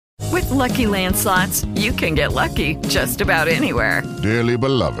Lucky Land Slots, you can get lucky just about anywhere. Dearly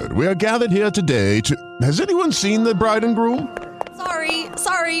beloved, we are gathered here today to... Has anyone seen the bride and groom?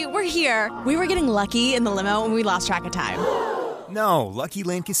 Sorry, we're here. We were getting lucky in the limo and we lost track of time. No, Lucky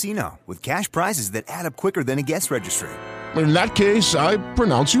Land Casino, with cash prizes that add up quicker than a guest registry. In that case, I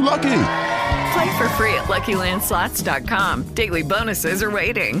pronounce you lucky. Play for free at LuckyLandSlots.com. Daily bonuses are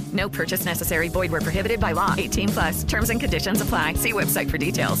waiting. No purchase necessary. Void where prohibited by law. 18+. Terms and conditions apply. See website for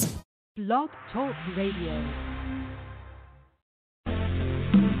details. Blog Talk Radio.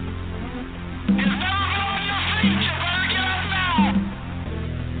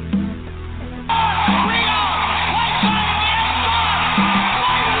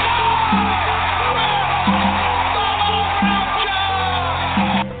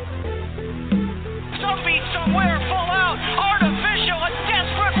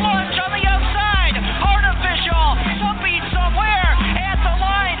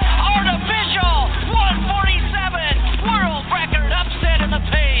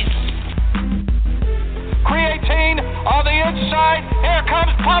 On the inside, here comes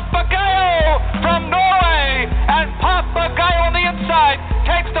Papagayo from Norway, and Papagayo on the inside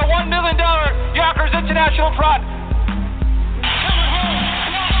takes the $1 million Yonkers International trot.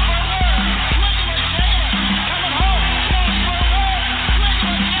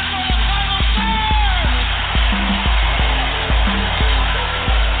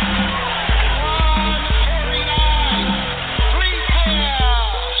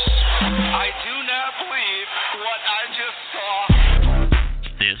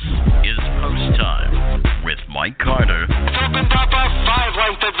 Mike Carter. Opened up a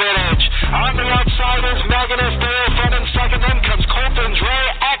 5-length advantage. On the outside is Magnus there, front and second. Then comes Colton Dre.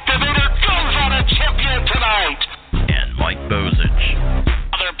 Activator goes on a champion tonight. And Mike Bozich.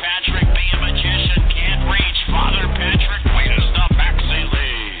 Father Patrick, be a magician, can't reach. Father Patrick wins the maxi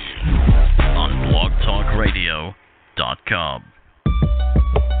lead. On blogtalkradio.com.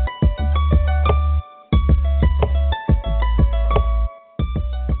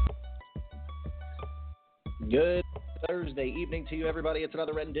 Good Thursday evening to you, everybody. It's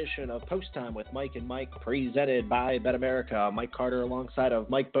another rendition of Post Time with Mike and Mike, presented by Bet America. Mike Carter alongside of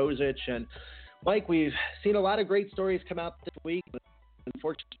Mike Bozich. And Mike, we've seen a lot of great stories come out this week.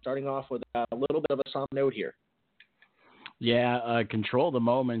 Unfortunately, starting off with a little bit of a somber note here. Yeah, Control the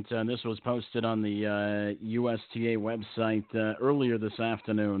Moment. This was posted on the USTA website earlier this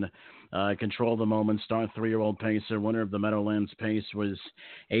afternoon. Control the Moment, star 3-year-old pacer, winner of the Meadowlands Pace, was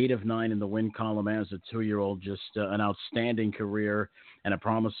 8 of 9 in the win column as a 2-year-old. Just an outstanding career and a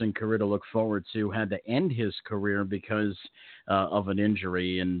promising career to look forward to. Had to end his career because of an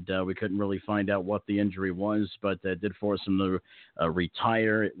injury, and we couldn't really find out what the injury was, but did force him to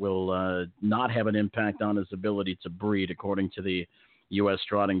retire. It will not have an impact on his ability to breed, according to the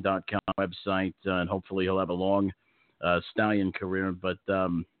UStrotting.com website, and hopefully he'll have a long stallion career, but...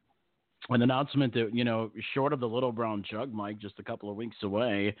 an announcement that, short of the Little Brown Jug, Mike, just a couple of weeks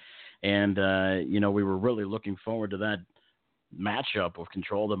away. And, we were really looking forward to that matchup with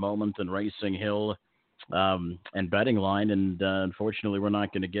Control the Moment and Racing Hill and Betting Line. And unfortunately, we're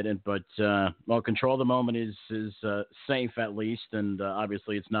not going to get it. But, Control the Moment is safe at least. And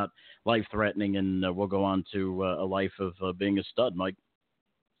obviously, it's not life-threatening. And we'll go on to a life of being a stud, Mike.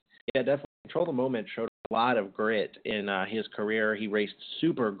 Yeah, definitely. Control the Moment showed a lot of grit in his career. He raced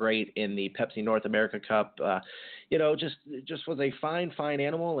super great in the Pepsi North America Cup. Just was a fine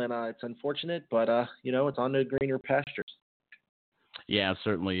animal, and it's unfortunate, but it's on to greener pastures. Yeah, it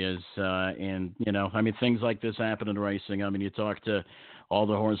certainly is. Things like this happen in racing. You talk to all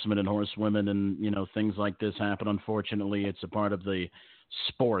the horsemen and horsewomen, and things like this happen. Unfortunately, it's a part of the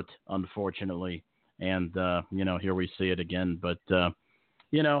sport. Unfortunately, and here we see it again, but.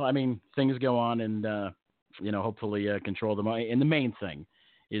 Things go on, and, hopefully Control the Moment. And the main thing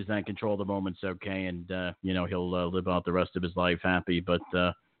is that Control the Moment's okay, and, he'll live out the rest of his life happy. But,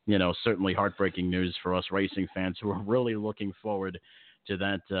 certainly heartbreaking news for us racing fans who are really looking forward to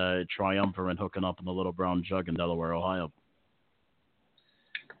that triumvirate hooking up in the Little Brown Jug in Delaware, Ohio.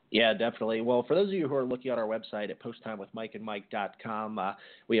 Yeah, definitely. Well, for those of you who are looking at our website at posttimewithmikeandmike.com,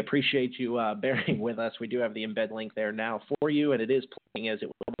 we appreciate you bearing with us. We do have the embed link there now for you, and it is playing as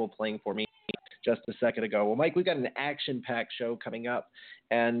it was playing for me just a second ago. Well, Mike, we've got an action-packed show coming up,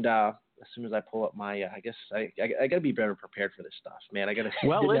 and as soon as I pull up my, I guess I got to be better prepared for this stuff, man. I got to have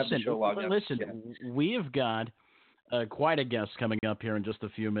the show logged up. We have got quite a guest coming up here in just a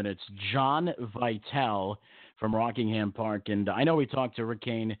few minutes. John Vitale from Rockingham Park. And I know we talked to Rick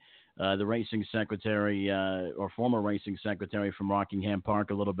Kane the racing secretary or former racing secretary from Rockingham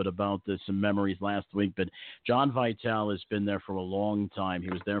Park a little bit about some memories last week. But John Vitale has been there for a long time. He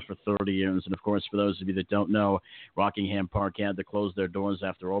was there for 30 years. And, of course, for those of you that don't know, Rockingham Park had to close their doors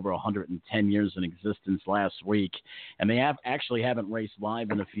after over 110 years in existence last week. And they actually haven't raced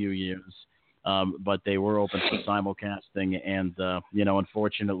live in a few years. But they were open for simulcasting, and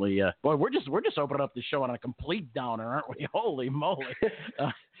unfortunately, boy, we're just opening up the show on a complete downer, aren't we? Holy moly!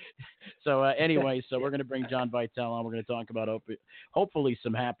 Anyway, we're going to bring John Vitale on. We're going to talk about hopefully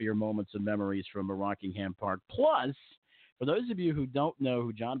some happier moments and memories from Rockingham Park. Plus, for those of you who don't know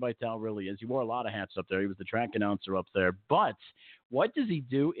who John Vitale really is, he wore a lot of hats up there. He was the track announcer up there. But what does he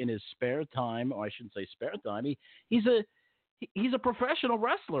do in his spare time? Or I shouldn't say spare time. He's a professional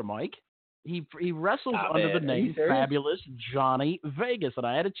wrestler, Mike. He wrestles under the name Fabulous Johnny Vegas, and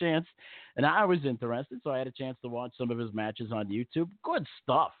I had a chance, and I was interested, so I had a chance to watch some of his matches on YouTube. Good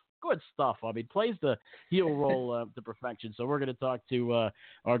stuff. I mean, plays the heel role to perfection. So we're going to talk to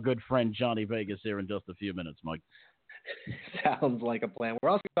our good friend Johnny Vegas here in just a few minutes, Mike. Sounds like a plan. We're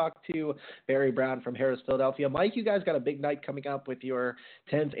also going to talk to Barry Brown from Harris, Philadelphia. Mike, you guys got a big night coming up with your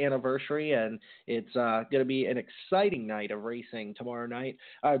 10th anniversary, and it's going to be an exciting night of racing tomorrow night.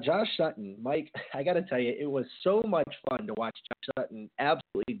 Josh Sutton, Mike, I got to tell you, it was so much fun to watch Josh Sutton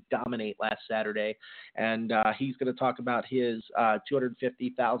absolutely dominate last Saturday, and he's going to talk about his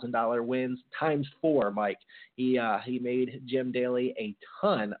 $250,000 wins times 4, Mike. He made Jim Daly a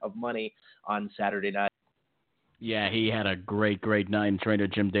ton of money on Saturday night. Yeah, he had a great night. Trainer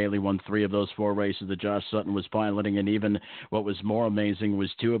Jim Daly won 3 of those 4 races that Josh Sutton was piloting, and even what was more amazing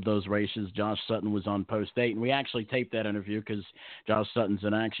was 2 of those races Josh Sutton was on post 8, and we actually taped that interview because Josh Sutton's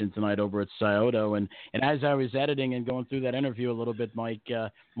in action tonight over at Scioto, and as I was editing and going through that interview a little bit, Mike,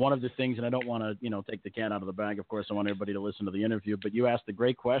 one of the things, and I don't want to take the cat out of the bag, of course I want everybody to listen to the interview, but you asked a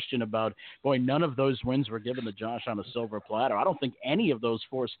great question about, boy, none of those wins were given to Josh on a silver platter. I don't think any of those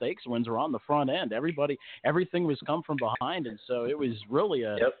 4 stakes wins were on the front end. Everything was come from behind, and so it was really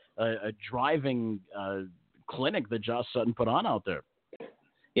a driving clinic that Josh Sutton put on out there.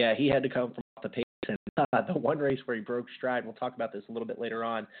 Yeah, he had to come from off the pace, and the one race where he broke stride, we'll talk about this a little bit later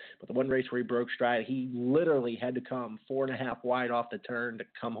on, but the one race where he broke stride, he literally had to come 4.5 wide off the turn to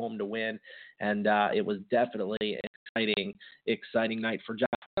come home to win, and it was definitely an exciting night for John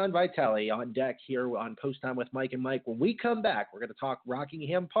Vitale on deck here on Post Time with Mike and Mike. When we come back, we're going to talk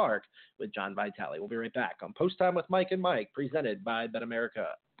Rockingham Park with John Vitale. We'll be right back on Post Time with Mike and Mike, presented by Bet America.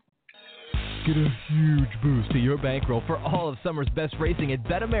 Get a huge boost to your bankroll for all of summer's best racing at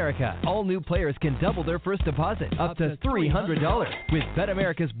Bet America. All new players can double their first deposit up to $300 with Bet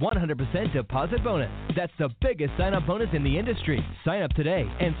America's 100% deposit bonus. That's the biggest sign-up bonus in the industry. Sign up today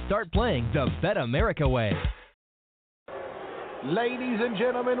and start playing the Bet America way. Ladies and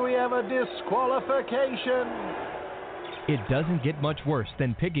gentlemen, we have a disqualification. It doesn't get much worse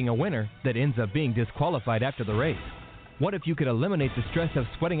than picking a winner that ends up being disqualified after the race. What if you could eliminate the stress of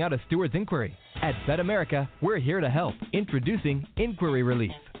sweating out a steward's inquiry? At Bet America, we're here to help. Introducing Inquiry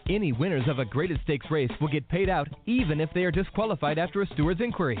Relief. Any winners of a graded stakes race will get paid out even if they are disqualified after a steward's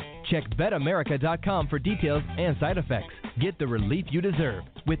inquiry. Check betamerica.com for details and side effects. Get the relief you deserve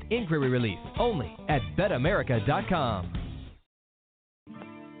with Inquiry Relief only at betamerica.com.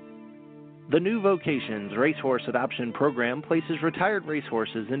 The New Vocations Racehorse Adoption Program places retired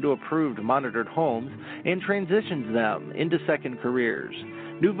racehorses into approved monitored homes and transitions them into second careers.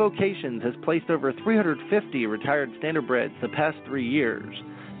 New Vocations has placed over 350 retired standardbreds the past 3 years.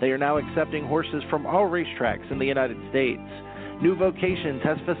 They are now accepting horses from all racetracks in the United States. New Vocations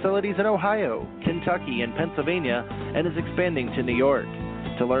has facilities in Ohio, Kentucky, and Pennsylvania, and is expanding to New York.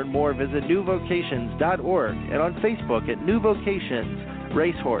 To learn more, visit newvocations.org and on Facebook at New Vocations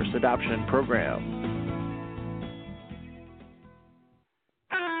Racehorse Adoption Program.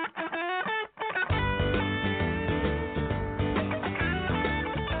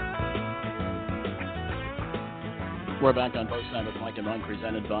 We're back on Post Time with Mike and Mike,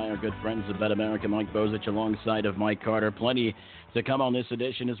 presented by our good friends at Bet America. Mike Bozich alongside of Mike Carter. Plenty to come on this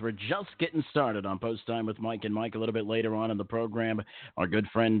edition as we're just getting started on Post Time with Mike and Mike. A little bit later on in the program, our good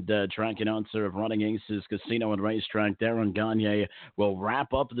friend, track announcer of Running Aces Casino and Racetrack, Darren Gagne, will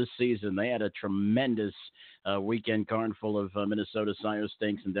wrap up the season. They had a tremendous weekend card full of Minnesota Sire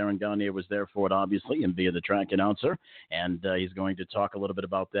Stakes, and Darren Gagne was there for it, obviously, and via the track announcer. And he's going to talk a little bit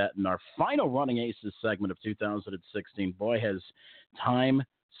about that in our final Running Aces segment of 2016. Boy, has time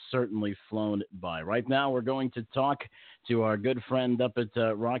certainly flown by. Right now, we're going to talk to our good friend up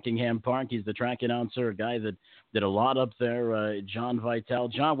at Rockingham Park. He's the track announcer, a guy that did a lot up there, John Vitale.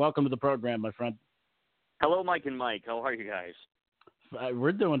 John, welcome to the program, my friend. Hello, Mike and Mike. How are you guys?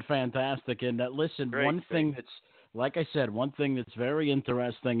 We're doing fantastic. And listen, one thing that's, like I said, one thing that's very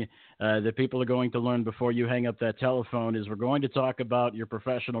interesting that people are going to learn before you hang up that telephone is we're going to talk about your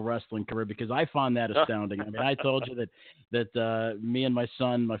professional wrestling career, because I found that astounding. I mean, I told you that me and my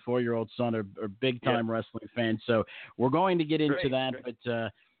son, my 4-year-old son, are big-time wrestling fans. So we're going to get into that. But,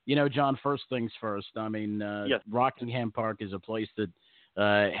 John, first things first. I mean, Rockingham Park is a place that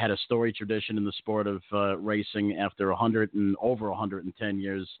had a storied tradition in the sport of racing. After over 110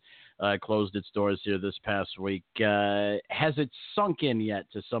 years, closed its doors here this past week. Has it sunk in yet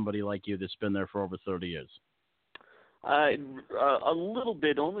to somebody like you that's been there for over 30 years? A little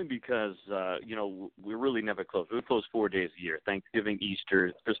bit, only because, we really never close. We close 4 days a year: Thanksgiving,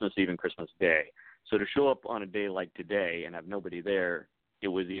 Easter, Christmas Eve, and Christmas Day. So to show up on a day like today and have nobody there, it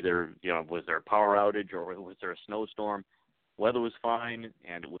was either, was there a power outage or was there a snowstorm? Weather was fine,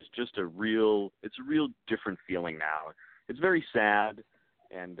 and it was just it's a real different feeling now. It's very sad,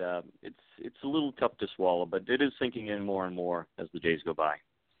 and it's a little tough to swallow, but it is sinking in more and more as the days go by.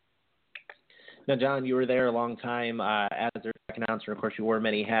 Now, John, you were there a long time as their announcer. Of course, you wore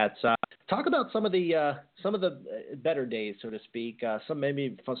many hats. Talk about some of the better days, so to speak.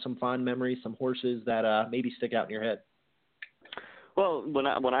 Some fond memories, some horses that maybe stick out in your head. Well, when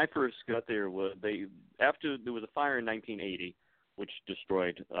I first got there, after there was a fire in 1980, which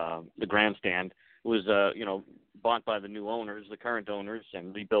destroyed the grandstand. It was bought by the new owners, the current owners,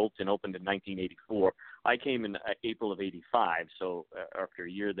 and rebuilt and opened in 1984. I came in April of '85, so after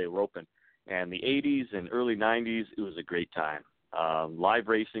a year they were open. And the 80s and early 90s, it was a great time. Live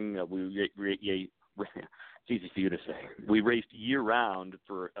racing, it's easy for you to say. We raced year round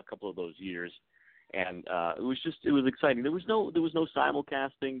for a couple of those years. And it was exciting. There was no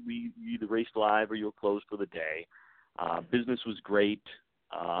simulcasting. We either raced live or you were closed for the day. Business was great.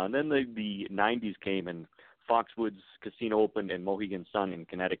 And then the 90s came, and Foxwoods Casino opened in Mohegan Sun in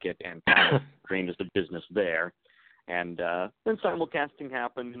Connecticut, and drained us the business there. And then simulcasting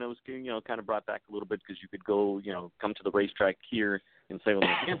happened, and it was kind of brought back a little bit, because you could go come to the racetrack here in Salem,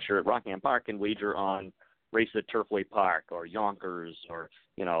 New Hampshire at Rockingham Park and wager on race at Turfway Park or Yonkers or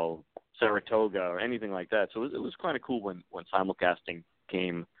Saratoga or anything like that. So it was kind of cool when simulcasting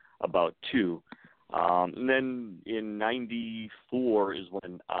came about too. And then in '94 is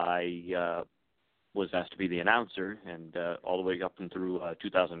when I was asked to be the announcer, and all the way up and through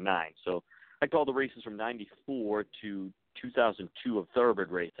 2009. So I called the races from '94 to 2002 of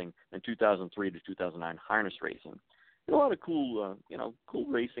thoroughbred racing, and 2003 to 2009 harness racing. A lot of cool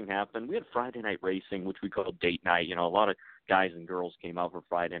racing happened. We had Friday night racing, which we called date night. A lot of guys and girls came out for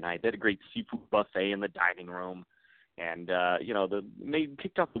Friday night. They had a great seafood buffet in the dining room, and they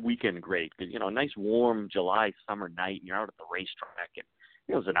kicked off the weekend great, because a nice warm July summer night, and you're out at the racetrack, and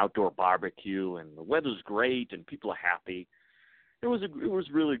it was an outdoor barbecue, and the weather's great, and people are happy. It was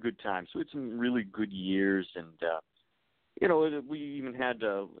really a good time. So it's some really good years, and we even had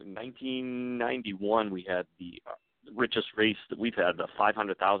in 1991 we had the richest race that we've had, the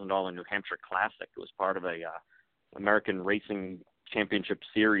 $500,000 New Hampshire Classic. It was part of a American Racing Championship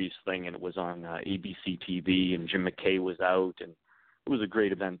Series thing, and it was on ABC TV, and Jim McKay was out, and it was a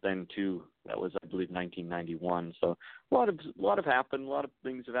great event then too. That was, I believe, 1991. So a lot of happened, a lot of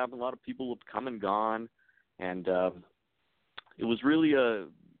things have happened, a lot of people have come and gone, and it was really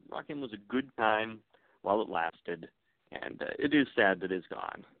Rockingham was a good time while it lasted, and it is sad that it's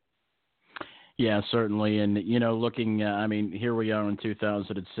gone. Yeah, certainly. And, looking, here we are in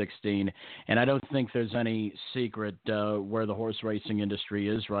 2016, and I don't think there's any secret where the horse racing industry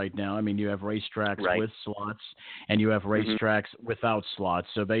is right now. I mean, you have racetracks with slots, and you have racetracks without slots.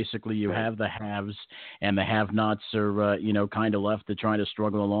 So basically you have the haves, and the have-nots are, kind of left to try to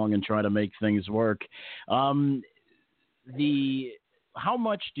struggle along and try to make things work. How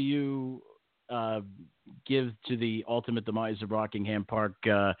much do you give to the ultimate demise of Rockingham Park,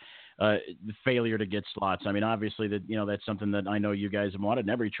 the failure to get slots? I mean, obviously that's something that I know you guys have wanted,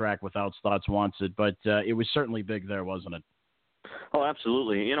 and every track without slots wants it, but it was certainly big there, wasn't it? Oh,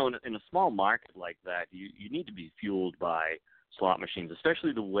 absolutely. In a small market like that, you need to be fueled by slot machines,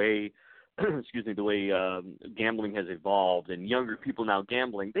 especially the way gambling has evolved, and younger people now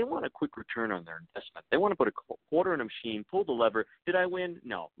gambling, they want a quick return on their investment. They want to put a quarter in a machine, pull the lever. Did I win?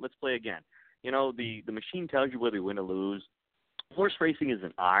 No. Let's play again. The machine tells you whether you win or lose. Horse racing is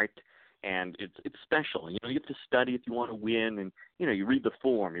an art, and it's special. You have to study if you want to win, and you read the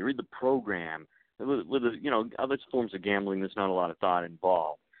form, you read the program. With other forms of gambling, there's not a lot of thought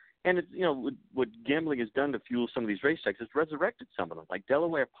involved. And it's what gambling has done to fuel some of these racetracks. It's resurrected some of them, like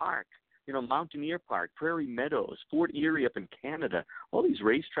Delaware Park, Mountaineer Park, Prairie Meadows, Fort Erie up in Canada. All these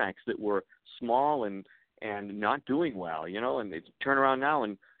racetracks that were small and and not doing well, and they turn around now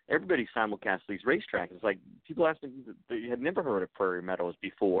and everybody simulcasts these racetracks. It's like people asking they had never heard of Prairie Meadows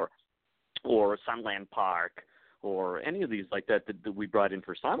before, or Sunland Park, or any of these like that we brought in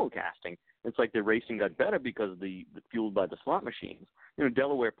for simulcasting. It's like the racing got better because the fueled by the slot machines.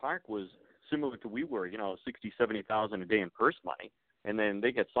 Delaware Park was similar to we were, 60, 70,000 a day in purse money, and then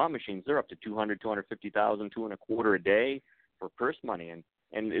they get slot machines. They're up to 200, 250,000, $2.25 a day for purse money, and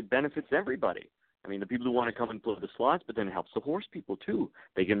it benefits everybody. I mean, the people who want to come and play the slots, but then it helps the horse people too.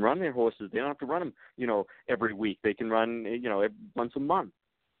 They can run their horses. They don't have to run them, every week. They can run, once a month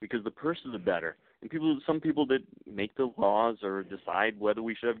because the purses are better. And some people that make the laws or decide whether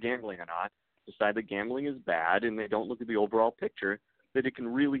we should have gambling or not, decide that gambling is bad, and they don't look at the overall picture, that it can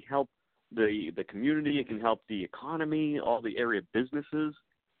really help the community. It can help the economy, all the area businesses.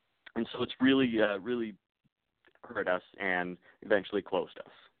 And so it's really, really hurt us and eventually closed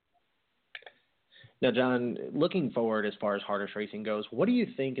us. Now, John, looking forward as far as harness racing goes, what do you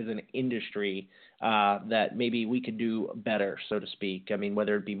think is an industry that maybe we could do better, so to speak? I mean,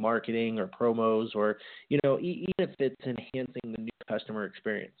 whether it be marketing or promos or, even if it's enhancing the new customer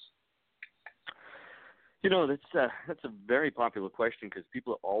experience. That's a very popular question because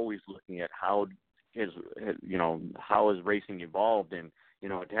people are always looking at how has racing evolved, and,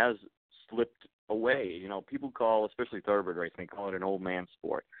 it has slipped away. People call, especially thoroughbred racing, they call it an old man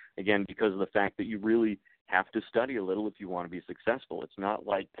sport. Again, because of the fact that you really have to study a little if you want to be successful. It's not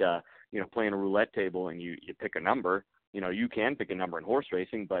like, playing a roulette table and you pick a number. You can pick a number in horse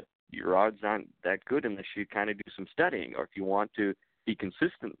racing, but your odds aren't that good unless you kind of do some studying. Or if you want to be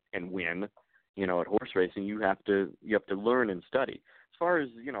consistent and win, at horse racing, you have to learn and study. As far as,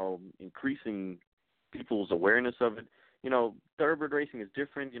 increasing people's awareness of it, thoroughbred racing is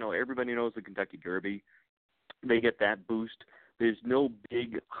different. Everybody knows the Kentucky Derby. They get that boost. There's no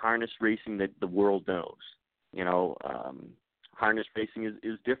big harness racing that the world knows. Harness racing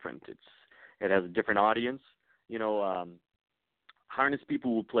is different. It has a different audience. Harness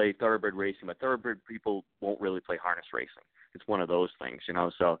people will play thoroughbred racing, but thoroughbred people won't really play harness racing. It's one of those things,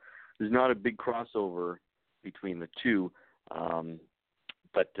 So there's not a big crossover between the two.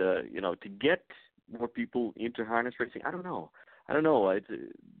 But to get more people into harness racing, I don't know. It's,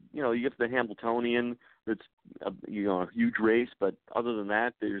 you get the Hambletonian, that's a huge race, but other than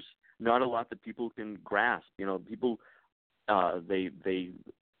that, there's not a lot that people can grasp. People they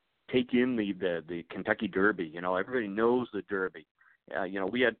take in the Kentucky Derby. Everybody knows the Derby.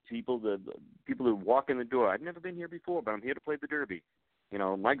 We had people who walk in the door. I've never been here before, but I'm here to play the Derby.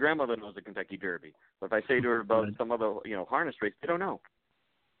 My grandmother knows the Kentucky Derby, but if I say to her about some other harness race, they don't know.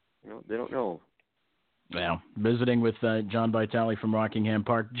 They don't know. Well, visiting with John Vitale from Rockingham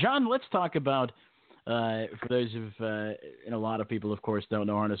Park. John, let's talk about, for those of, a lot of people, of course, don't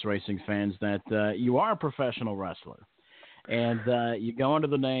know, harness racing fans, that you are a professional wrestler. And you go under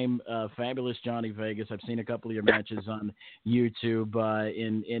the name Fabulous Johnny Vegas. I've seen a couple of your matches on YouTube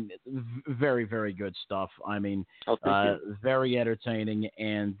in very, very good stuff. I mean, very entertaining.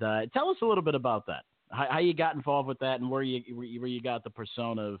 And tell us a little bit about that, how you got involved with that and where you got the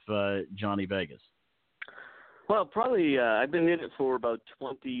persona of Johnny Vegas. Well, probably I've been in it for about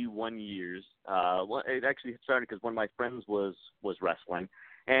 21 years. It actually started because one of my friends was wrestling,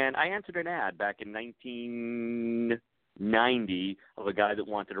 and I answered an ad back in 1990 of a guy that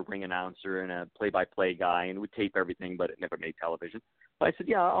wanted a ring announcer and a play-by-play guy, and would tape everything, but it never made television. But I said,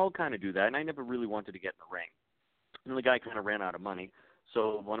 yeah, I'll kind of do that, and I never really wanted to get in the ring. And the guy kind of ran out of money,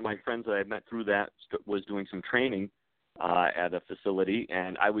 so one of my friends that I met through that was doing some training at a facility,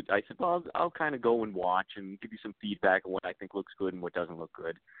 and I said, well, I'll kind of go and watch and give you some feedback on what I think looks good and what doesn't look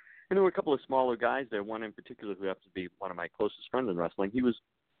good. And there were a couple of smaller guys there, one in particular who happens to be one of my closest friends in wrestling. He was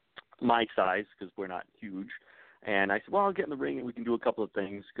my size because we're not huge. And I said, well, I'll get in the ring and we can do a couple of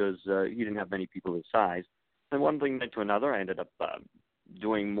things because he didn't have many people his size. And one thing led to another. I ended up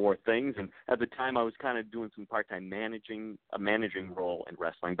doing more things. And at the time, I was kind of doing some part-time managing role in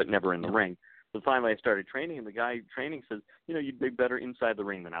wrestling, but never in the ring. So finally I started training, and the guy training says, you'd be better inside the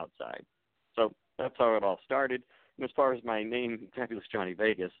ring than outside. So that's how it all started. And as far as my name, Fabulous Johnny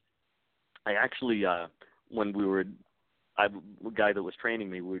Vegas, I actually, when the guy that was training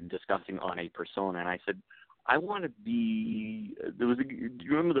me, we were discussing on a persona, and I said, I want to be, do you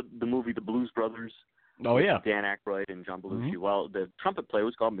remember the movie The Blues Brothers? Oh, yeah. Dan Aykroyd and John Belushi. Mm-hmm. Well, the trumpet player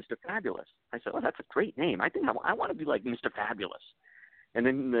was called Mr. Fabulous. I said, that's a great name. I think I want to be like Mr. Fabulous. And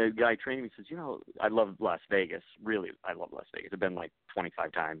then the guy training me says, I love Las Vegas. Really, I love Las Vegas. I've been like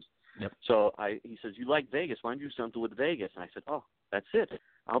 25 times. Yep. So he says, you like Vegas. Why don't you do something with Vegas? And I said, that's it.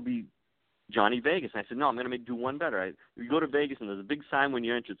 I'll be Johnny Vegas. And I said, no, I'm going to do one better. You go to Vegas, and there's a big sign when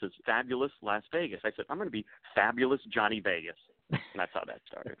you enter. It says Fabulous Las Vegas. I said, I'm going to be Fabulous Johnny Vegas. And that's how that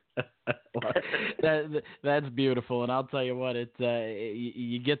started. Well, that's beautiful, and I'll tell you what,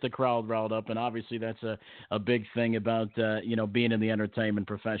 you get the crowd riled up, and obviously that's a big thing about being in the entertainment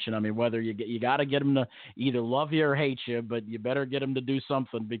profession. I mean, whether you got to get them to either love you or hate you, but you better get them to do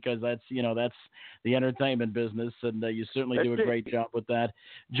something, because that's the entertainment business, and you certainly do a great job with that.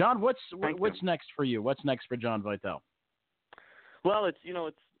 John, what's next for you? What's next for John Vitale? Well, it's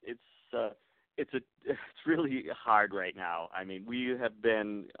really hard right now. I mean, we have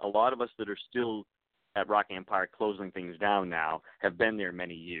been, a lot of us that are still at Rockingham Park closing things down now have been there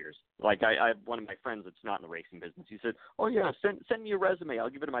many years. Like I have one of my friends that's not in the racing business. He said, oh, yeah, send me your resume. I'll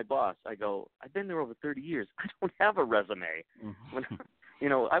give it to my boss. I go, I've been there over 30 years. I don't have a resume. Mm-hmm.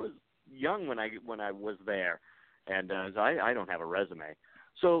 I was young when I was there, and I don't have a resume.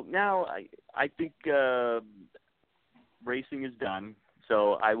 So now I think racing is done.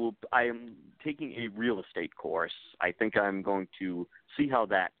 So I am taking a real estate course. I think I'm going to see how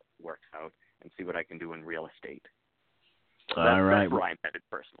that works out and see what I can do in real estate. So that's where I'm headed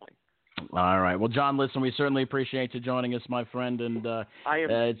personally. All right. Well, John, listen, we certainly appreciate you joining us, my friend, and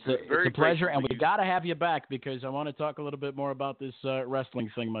it's a pleasure. And we got to have you back, because I want to talk a little bit more about this wrestling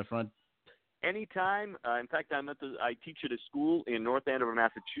thing, my friend. Anytime. In fact, I teach at a school in North Andover,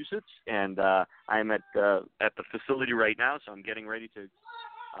 Massachusetts, and I'm at the facility right now, so I'm getting ready to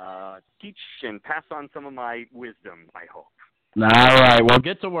teach and pass on some of my wisdom, I hope. All right. Well,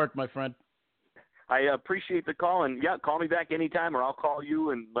 get to work, my friend. I appreciate the call, and, call me back anytime, or I'll call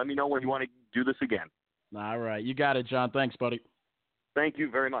you and let me know when you want to do this again. All right. You got it, John. Thanks, buddy. Thank you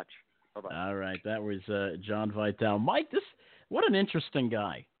very much. Bye-bye. All right. That was John Vitale. Mike, what an interesting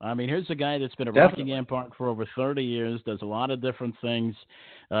guy. I mean, here's a guy that's been at Rockingham Park for over 30 years, does a lot of different things,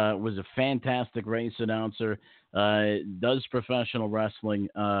 was a fantastic race announcer, does professional wrestling.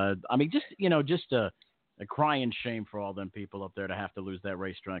 I mean, just a crying shame for all them people up there to have to lose that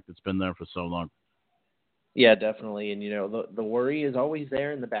racetrack that's been there for so long. Yeah, definitely. And, the worry is always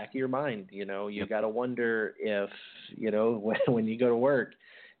there in the back of your mind. You got to wonder if, when you go to work,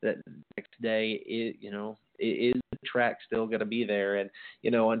 that next day, is the track still going to be there? And,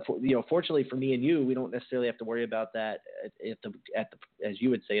 fortunately for me and you, we don't necessarily have to worry about that at the as you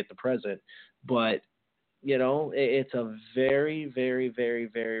would say, at the present. But, it's a very, very, very,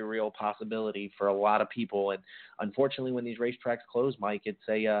 very real possibility for a lot of people. And unfortunately, when these racetracks close, Mike, it's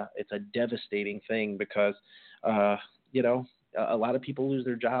a devastating thing, because, a lot of people lose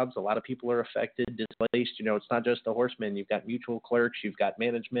their jobs. A lot of people are affected, displaced. It's not just the horsemen. You've got mutual clerks. You've got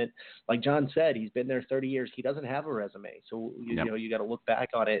management. Like John said, he's been there 30 years. He doesn't have a resume. So, you got to look back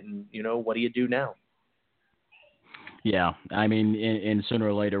on it and, what do you do now? Yeah, I mean, and sooner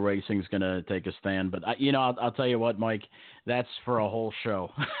or later, racing's going to take a stand. But I'll tell you what, Mike, that's for a whole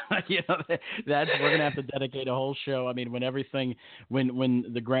show. We're going to have to dedicate a whole show. I mean, when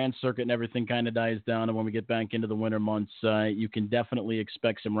the Grand Circuit and everything kind of dies down, and when we get back into the winter months, you can definitely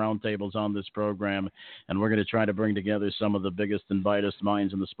expect some roundtables on this program. And we're going to try to bring together some of the biggest and brightest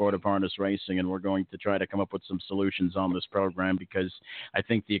minds in the sport of harness racing, and we're going to try to come up with some solutions on this program, because I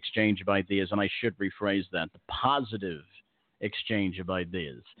think the exchange of ideas, and I should rephrase that, the positive exchange of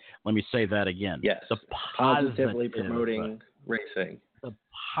ideas. Let me say that again. Yes. The positively promoting racing. The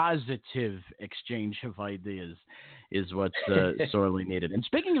positive exchange of ideas is what's sorely needed. And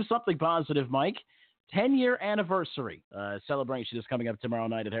speaking of something positive, Mike, 10-year anniversary celebration is coming up tomorrow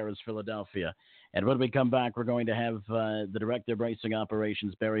night at Harrah's, Philadelphia. And when we come back, we're going to have the Director of Racing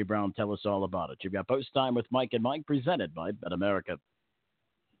Operations, Barry Brown, tell us all about it. You've got Post Time with Mike and Mike, presented by Bet America.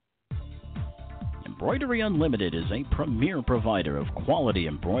 Embroidery Unlimited is a premier provider of quality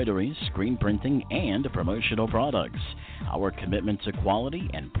embroidery, screen printing, and promotional products. Our commitment to quality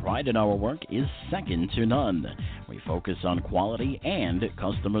and pride in our work is second to none. We focus on quality and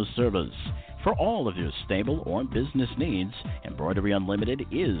customer service. For all of your stable or business needs, Embroidery Unlimited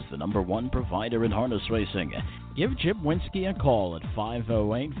is the #1 provider in harness racing. Give Jim Winsky a call at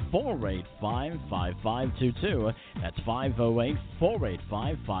 508-485-5522. That's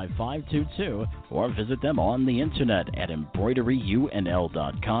 508-485-5522. Or visit them on the internet at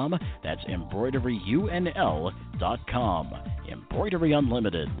embroideryunl.com. That's embroideryunl.com. Embroidery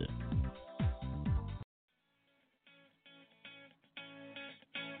Unlimited.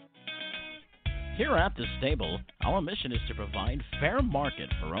 Here at the stable, our mission is to provide fair market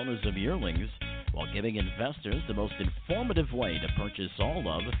for owners of yearlings while giving investors the most informative way to purchase all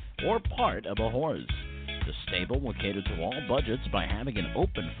of or part of a horse. The stable will cater to all budgets by having an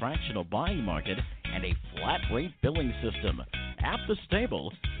open fractional buying market and a flat rate billing system. At the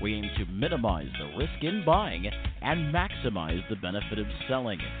stable, we aim to minimize the risk in buying and maximize the benefit of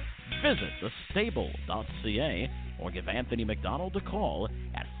selling. Visit thestable.ca or give Anthony McDonald a call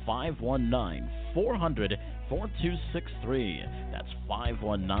at 519-400-4263. That's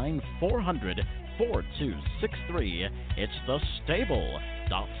 519-400-4263. It's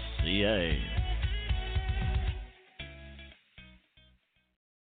thestable.ca.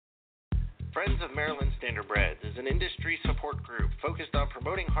 Friends of Maryland Standardbreds is an industry support group focused on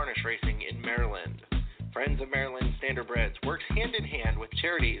promoting harness racing in Maryland. Friends of Maryland Standardbreds works hand in hand with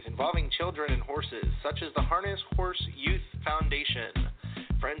charities involving children and horses, such as the Harness Horse Youth Foundation.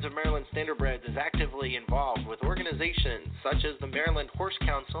 Friends of Maryland Standardbreds is actively involved with organizations such as the Maryland Horse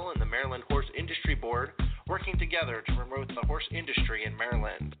Council and the Maryland Horse Industry Board, working together to promote the horse industry in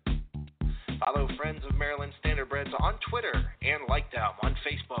Maryland. Follow Friends of Maryland Standardbreds on Twitter and like them on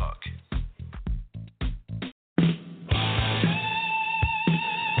Facebook.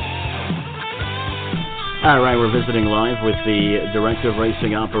 All right, we're visiting live with the Director of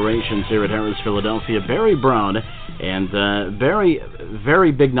Racing Operations here at Harrah's Philadelphia, Barry Brown. And Barry,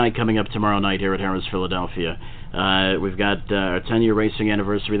 very big night coming up tomorrow night here at Harrah's Philadelphia. We've got our 10-year racing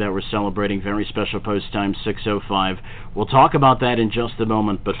anniversary that we're celebrating, very special post time, 6:05. We'll talk about that in just a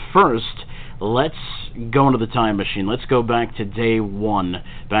moment, but first, let's go into the time machine. Let's go back to day one,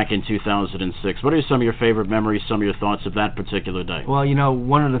 back in 2006. What are some of your favorite memories, some of your thoughts of that particular day? Well, you know,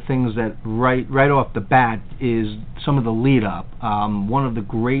 one of the things that right off the bat is some of the lead-up. One of the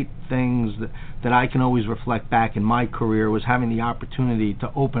great things that I can always reflect back in my career was having the opportunity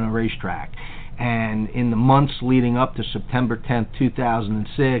to open a racetrack. And in the months leading up to September 10th,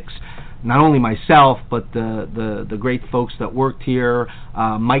 2006, not only myself, but the great folks that worked here,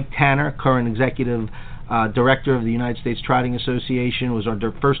 Mike Tanner, current executive director of the United States Trotting Association, was our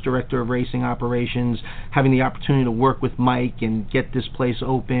first director of racing operations. Having the opportunity to work with Mike and get this place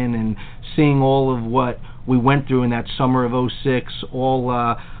open and seeing all of what we went through in that summer of 06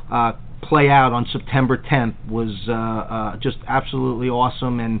 all play out on September 10th was just absolutely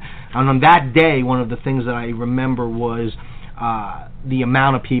awesome. And on that day, one of the things that I remember was the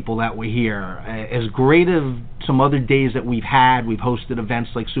amount of people that were here. As great as some other days that we've had, we've hosted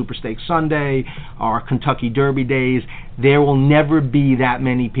events like Super Stakes Sunday, our Kentucky Derby days, there will never be that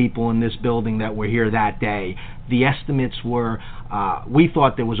many people in this building that were here that day. The estimates were, we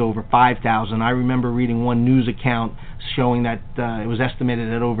thought there was over 5,000. I remember reading one news account showing that it was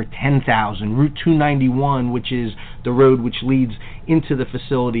estimated at over 10,000. Route 291, which is the road which leads into the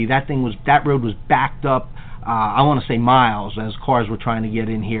facility, that road was backed up, I want to say miles, as cars were trying to get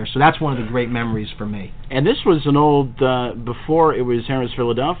in here. So that's one of the great memories for me. And this was an old, before it was Harrah's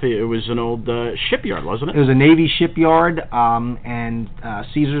Philadelphia, it was an old shipyard, wasn't it? It was a Navy shipyard, and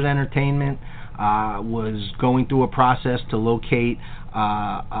Caesars Entertainment was going through a process to locate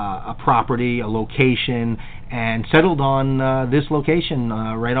a property, a location, and settled on this location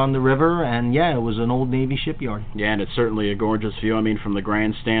right on the river. And yeah, it was an old Navy shipyard. Yeah, and it's certainly a gorgeous view. I mean, from the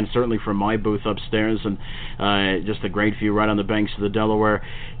grandstand, certainly from my booth upstairs, and just a great view right on the banks of the Delaware.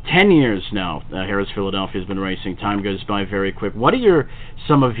 10 years now, Harrah's Philadelphia has been racing. Time goes by very quick. What are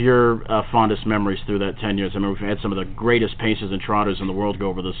some of your fondest memories through that 10 years? I mean, we've had some of the greatest pacers and trotters in the world go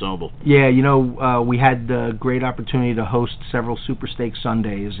over this oval. Yeah, you know, we had the great opportunity to host several Super Stakes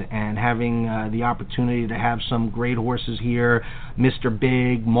Sundays, and having the opportunity to have some great horses here, Mr.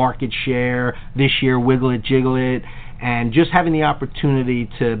 Big, Market Share, this year Wiggle-It, Jiggle-It, and just having the opportunity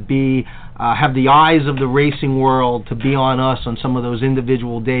to be have the eyes of the racing world to be on us on some of those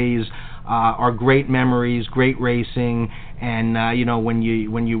individual days are great memories, great racing, and you know, when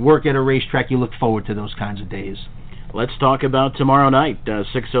you work at a racetrack, you look forward to those kinds of days. Let's talk about tomorrow night.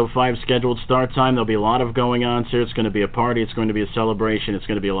 6:05 scheduled start time. There'll be a lot of going on here. It's going to be a party. It's going to be a celebration. It's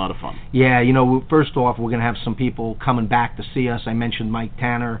going to be a lot of fun. Yeah, you know, first off, we're going to have some people coming back to see us. I mentioned Mike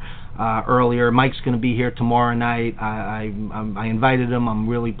Tanner earlier. Mike's going to be here tomorrow night. I invited him. I'm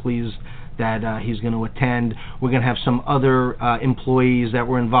really pleased that he's going to attend. We're going to have some other employees that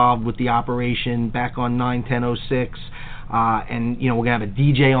were involved with the operation back on 9/10/06. And, you know, we're going to have a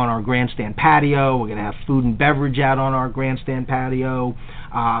DJ on our grandstand patio. We're going to have food and beverage out on our grandstand patio.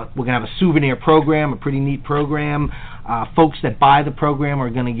 We're going to have a souvenir program, a pretty neat program. Folks that buy the program are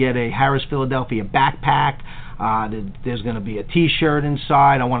going to get a Harrah's Philadelphia backpack. There's going to be a T-shirt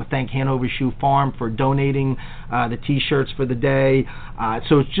inside. I want to thank Hanover Shoe Farm for donating the T-shirts for the day.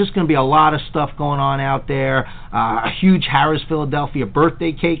 So it's just going to be a lot of stuff going on out there. A huge Harrah's Philadelphia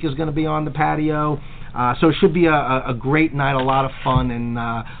birthday cake is going to be on the patio. So it should be a great night, a lot of fun, and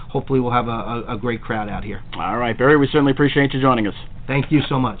hopefully we'll have a great crowd out here. All right, Barry, we certainly appreciate you joining us. Thank you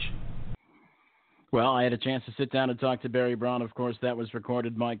so much. Well, I had a chance to sit down and talk to Barry Brown. Of course, that was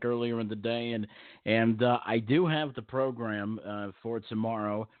recorded, Mike, earlier in the day, and I do have the program for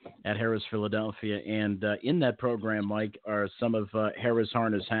tomorrow at Harris Philadelphia, and in that program, Mike, are some of Harris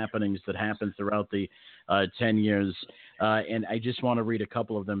Harness happenings that happened throughout the 10 years, and I just want to read a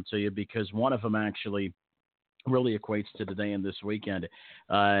couple of them to you because one of them actually really equates to today and this weekend.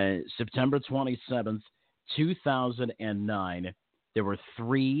 September 27th, 2009. There were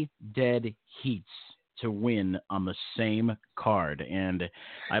 3 dead heats to win on the same card. And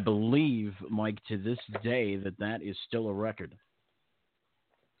I believe, Mike, to this day that is still a record.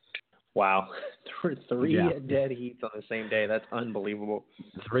 Wow. 3 dead heats on the same day. That's unbelievable.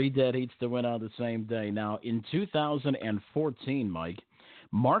 3 dead heats to win on the same day. Now, in 2014, Mike,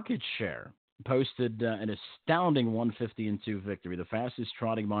 Market Share posted an astounding 150-2 victory, the fastest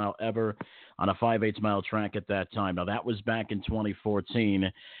trotting mile ever on a 5/8 mile track at that time. Now, that was back in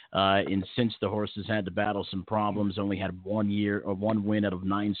 2014, and since the horses had to battle some problems, only had 1 win out of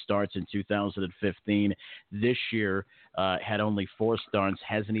 9 starts in 2015. This year had only 4 starts,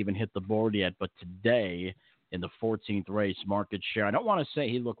 hasn't even hit the board yet, but today, in the 14th race, Market Share. I don't want to say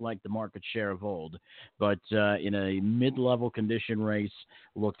he looked like the Market Share of old, but in a mid-level condition race,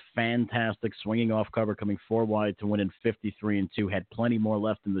 looked fantastic, swinging off cover, coming 4 wide to win in 53-2. Had plenty more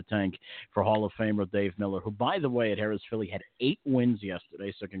left in the tank for Hall of Famer Dave Miller, who, by the way, at Harris Philly had 8 wins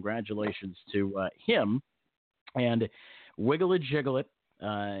yesterday, so congratulations to him. And Wiggle It, Jiggle It,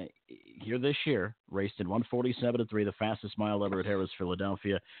 here this year, raced in 147-3, the fastest mile ever at Harris,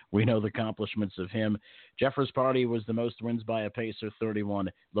 Philadelphia. We know the accomplishments of him. Jeffers Party was the most wins by a pacer,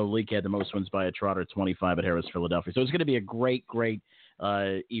 31. Lolique had the most wins by a trotter, 25 at Harris, Philadelphia. So it's going to be a great, great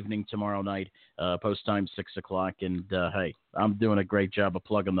evening tomorrow night, post time 6 o'clock. And, hey, I'm doing a great job of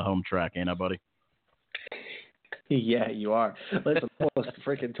plugging the home track, ain't I, buddy? Yeah, you are. Listen, almost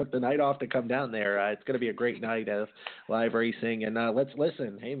freaking took the night off to come down there. It's going to be a great night of live racing, and let's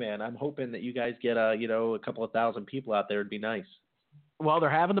listen. Hey, man, I'm hoping that you guys get a couple of thousand people out there. It'd be nice. Well, they're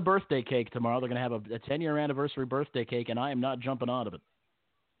having the birthday cake tomorrow. They're going to have a 10-year anniversary birthday cake, and I am not jumping out of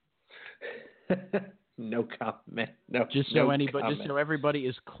it. No comment. No. Just so everybody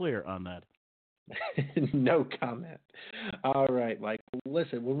is clear on that. No comment. All right, Mike.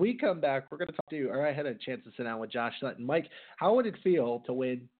 Listen, when we come back, we're going to talk to you. I had a chance to sit down with Josh Sutton. Mike, how would it feel to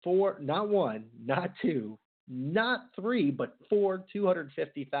win 4, not 1, not 2, not 3, but 4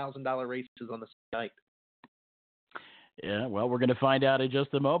 $250,000 races on the same night? Yeah, well, we're going to find out in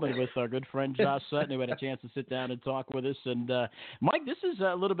just a moment with our good friend Josh Sutton, who had a chance to sit down and talk with us. And, Mike, this is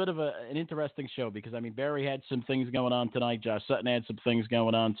a little bit of an interesting show because, I mean, Barry had some things going on tonight. Josh Sutton had some things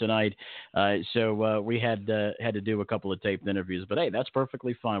going on tonight. So we had to do a couple of taped interviews. But, hey, that's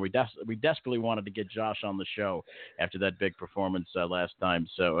perfectly fine. We desperately wanted to get Josh on the show after that big performance last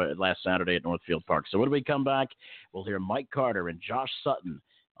Saturday at Northfield Park. So when we come back, we'll hear Mike Carter and Josh Sutton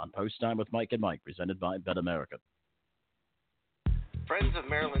on Post Time with Mike and Mike, presented by Bet America. Friends of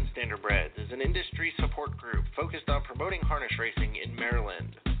Maryland Standardbreds is an industry support group focused on promoting harness racing in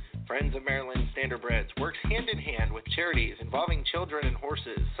Maryland. Friends of Maryland Standardbreds works hand in hand with charities involving children and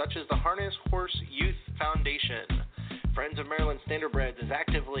horses, such as the Harness Horse Youth Foundation. Friends of Maryland Standardbreds is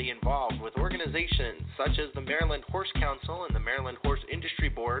actively involved with organizations such as the Maryland Horse Council and the Maryland Horse Industry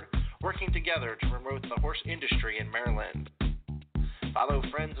Board, working together to promote the horse industry in Maryland. Follow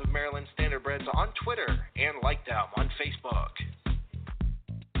Friends of Maryland Standardbreds on Twitter and like them on Facebook.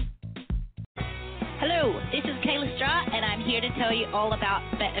 Hello, this is Kayla Stratt, and I'm here to tell you all about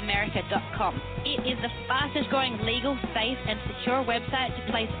BetAmerica.com. It is the fastest growing legal, safe, and secure website to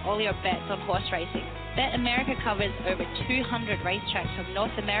place all your bets on horse racing. BetAmerica covers over 200 racetracks from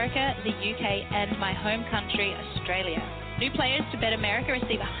North America, the UK, and my home country, Australia. New players to BetAmerica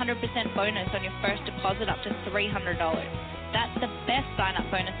receive a 100% bonus on your first deposit up to $300. That's the best sign-up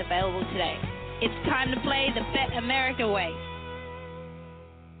bonus available today. It's time to play the BetAmerica way.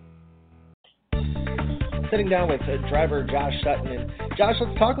 Sitting down with driver Josh Sutton. And Josh,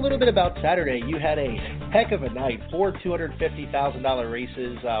 let's talk a little bit about Saturday. You had a heck of a night. 4 $250,000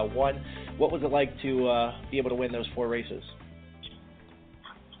 races. What was it like to be able to win those 4 races?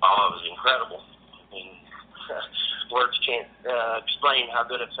 Oh, it was incredible. I mean, words can't explain how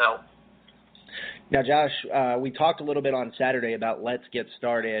good it felt. Now, Josh, we talked a little bit on Saturday about Let's Get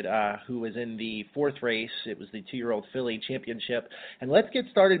Started, who was in the 4th race. It was the 2-year-old filly championship. And Let's Get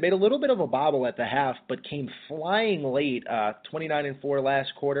Started made a little bit of a bobble at the half, but came flying late, 29-4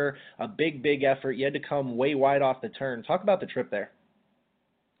 last quarter. A big, big effort. You had to come way wide off the turn. Talk about the trip there.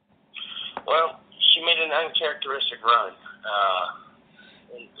 Well, she made an uncharacteristic run.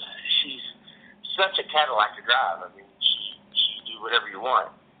 And she's such a Cadillac to drive. I mean, she do whatever you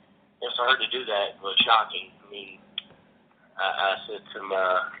want. for her to do that was shocking. I mean, I said some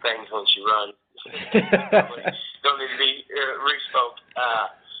things when she runs. Don't need to be re-spoke.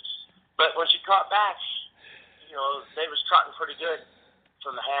 But when she caught back, they was trotting pretty good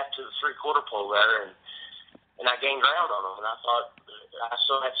from the half to the three-quarter pole there, and I gained ground on them. And I thought I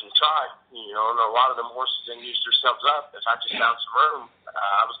still had some trot, and a lot of them horses then used themselves up. If I just found some room,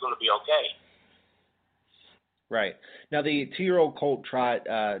 I was going to be okay. Right. Now, the 2-year-old colt trot,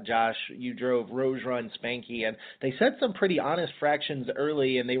 Josh, you drove Rose Run Spanky, and they set some pretty honest fractions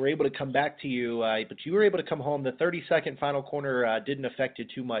early, and they were able to come back to you, but you were able to come home. The 30-second final corner didn't affect you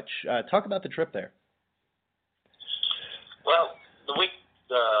too much. Talk about the trip there. Well, the week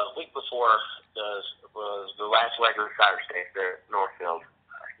before was the last leg of the Saturday there at Northfield.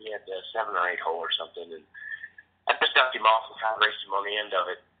 He had 7 or 8 hole or something, and I just ducked him off and kind of raced him on the end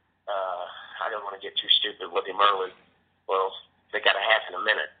of it. I didn't want to get too stupid with him early. Well, they got a half in a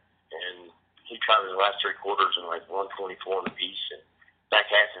minute, and he trotted the last 3 quarters in like 124 in a piece, and back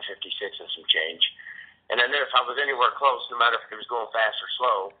half in 56 and some change. And I knew if I was anywhere close, no matter if he was going fast or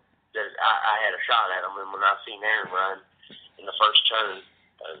slow, that I had a shot at him. And when I seen Aaron run in the first turn,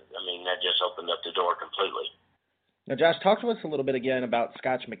 that just opened up the door completely. Now, Josh, talk to us a little bit again about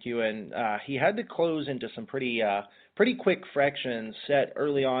Scotch McEwen. He had to close into some pretty quick fractions set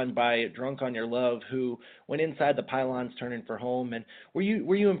early on by Drunk on Your Love, who went inside the pylons turning for home. And were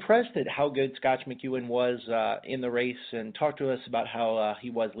you impressed at how good Scotch McEwen was in the race? And talk to us about how he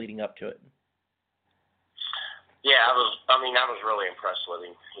was leading up to it. Yeah, I was really impressed with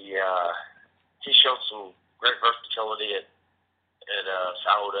him. He showed some great versatility at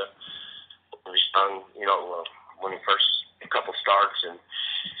Saluda. He stung, when he first a couple starts, and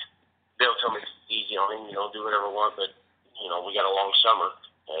Bill told me it's easy on him, do whatever you want, but we got a long summer,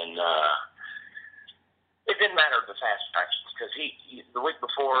 and it didn't matter the fast fractions because he the week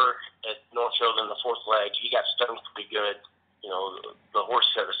before at Northfield in the 4th leg he got stung pretty good. The horse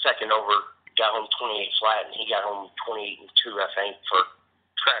at the second over got home 28 flat, and he got home 28 and 2, I think, for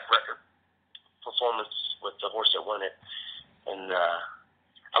track record performance with the horse that won it, and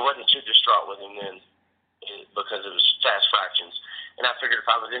I wasn't too distraught with him then, because it was fast fractions. And I figured if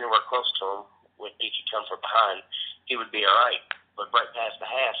I was anywhere close to him, when he could come from behind, he would be all right. But right past the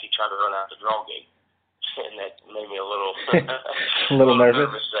half, he tried to run out the draw gate. And that made me a little, a little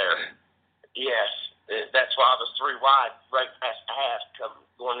nervous there. Yes. That's why I was 3 wide right past the half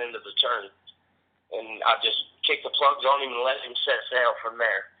going into the turn. And I just kicked the plugs on him and let him set sail from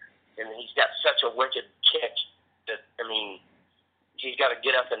there. And he's got such a wicked kick that, he's got to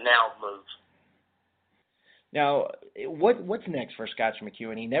get up and now move. Now, what's next for Scotch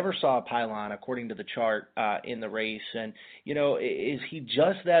McEwen? He never saw a pylon, according to the chart, in the race. And, is he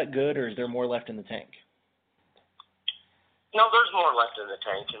just that good, or is there more left in the tank? No, there's more left in the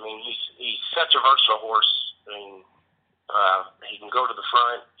tank. He's such a versatile horse. He can go to the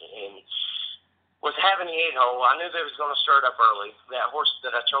front. And with having the 8 hole, I knew they was going to start up early. That horse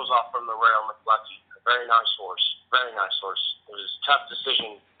that I chose off from the rail, McLucky, a very nice horse. Very nice horse. It was a tough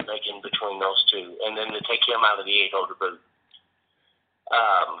decision making between those two, and then to take him out of the 8 hole to boot.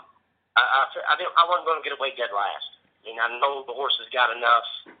 I wasn't going to get away dead last. I know the horse has got enough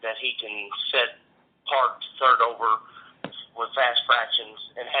that he can set parked 3rd over with fast fractions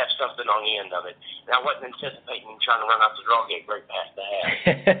and have something on the end of it. And I wasn't anticipating him trying to run out the draw gate right past the half.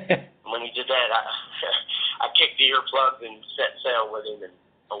 When he did that, I kicked the earplugs and set sail with him, and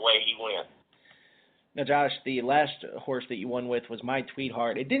away he went. Now, Josh, the last horse that you won with was My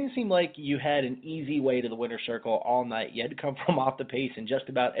Tweetheart. It didn't seem like you had an easy way to the winner's circle all night. You had to come from off the pace in just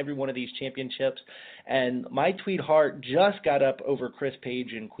about every one of these championships. And My Tweetheart just got up over Chris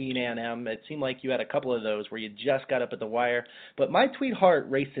Page and Queen Anne M. It seemed like you had a couple of those where you just got up at the wire. But My Tweetheart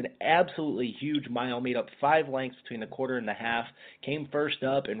raced an absolutely huge mile, made up 5 lengths between the quarter and the half, came first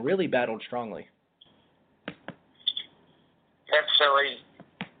up, and really battled strongly. That's silly.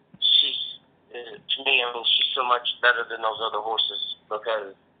 To me, she's so much better than those other horses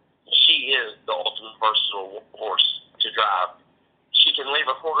because she is the ultimate versatile horse to drive. She can leave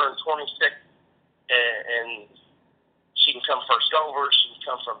a quarter in 26, and she can come first over. She can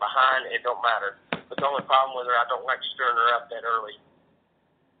come from behind. It don't matter. But the only problem with her, I don't like stirring her up that early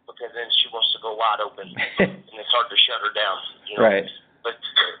because then she wants to go wide open, and it's hard to shut her down. Right. But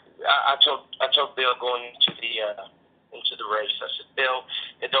I told Bill going into the race, I said, Bill,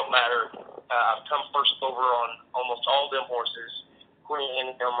 it don't matter. I've come first over on almost all them horses. Queen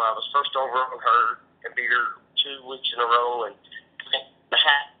Anne, I was first over on her and beat her 2 weeks in a row, and the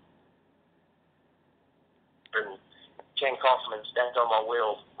hat. And Ken Kaufman stepped on my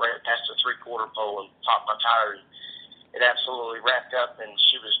wheel right past the 3/4 pole and popped my tire. And it absolutely wrapped up, and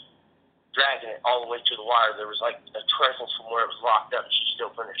she was dragging it all the way to the wire. There was like a trestle from where it was locked up, and she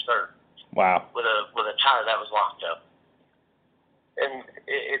still finished third. Wow. With a tire that was locked up. And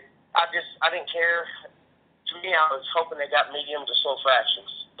I didn't care. To me, I was hoping they got medium to slow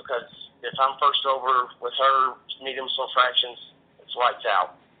fractions, because if I'm first over with her medium slow fractions, it's lights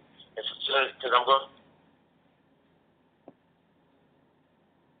out. Because I'm going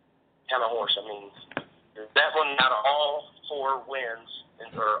kind of horse. I mean, that one out of all 4 wins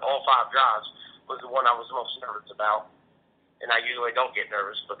or all 5 drives was the one I was most nervous about. And I usually don't get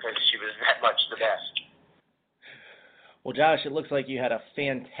nervous because she was that much the best. Well, Josh, it looks like you had a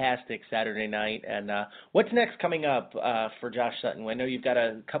fantastic Saturday night. And what's next coming up for Josh Sutton? I know you've got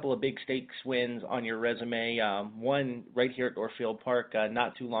a couple of big stakes wins on your resume. One right here at Northfield Park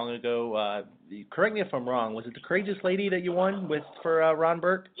not too long ago. Correct me if I'm wrong. Was it the Courageous Lady that you won for Ron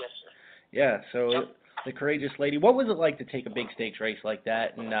Burke? Yes, sir. Yeah, so Yep. The Courageous Lady. What was it like to take a big stakes race like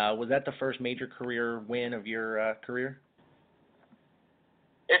that? And was that the first major career win of your career?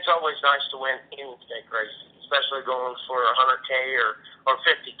 It's always nice to win any stake race, especially going for 100K or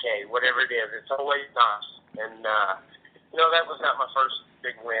 50K, whatever it is. It's always nice. And that was not my first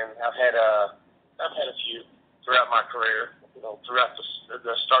big win. I've had a few throughout my career, throughout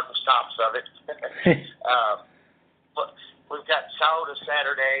the start and stops of it. But we've got Solid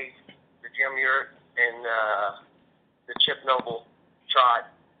Saturday, the Jim Urick, and the Chip Noble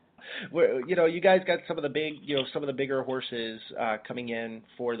Trot. You guys got some of the bigger horses coming in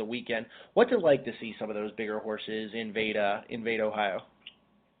for the weekend. What's it like to see some of those bigger horses in Veda, Ohio?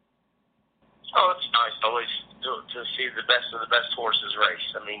 Oh, it's nice always to see the best of the best horses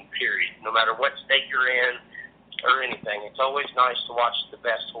race. I mean, period. No matter what state you're in or anything, it's always nice to watch the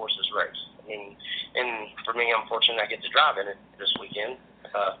best horses race. I mean, and for me, I'm fortunate I get to drive in it this weekend.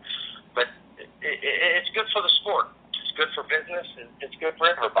 But it's good for the sport. It's good for business. It's good for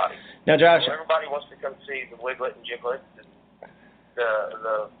everybody. Now, Josh, everybody wants to come see the Wiglet and Jiglet, and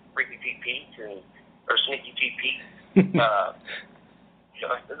the Freaky Pete or Sneaky Pete. There's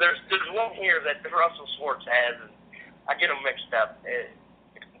one here that Russell Swartz has, and I get them mixed up.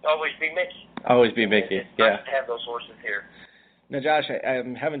 Always be Mickey. Always be Mickey. It's yeah. nice to have those horses here. Now, Josh,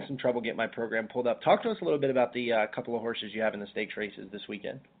 I'm having some trouble getting my program pulled up. Talk to us a little bit about the couple of horses you have in the stakes races this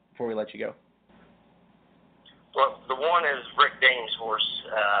weekend before we let you go. Well, the one is Rick Dame's horse.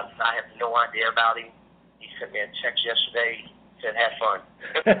 I have no idea about him. He sent me a text yesterday. He said, "Have fun."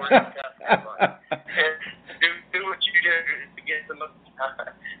 Have fun. do what you do to get the most.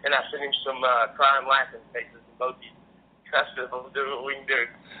 And I sent him some crying, laughing faces emojis. I said, "We'll do what we can do."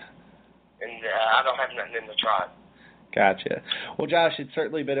 And I don't have nothing in the tribe. Gotcha. Well, Josh, it's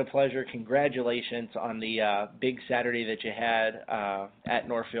certainly been a pleasure. Congratulations on the big Saturday that you had at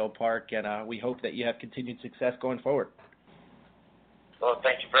Northfield Park, and we hope that you have continued success going forward. Well,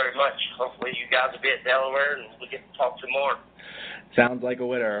 thank you very much. Hopefully you guys will be at Delaware, and we get to talk some more. Sounds like a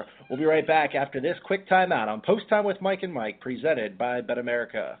winner. We'll be right back after this quick timeout on Post Time with Mike and Mike, presented by Bet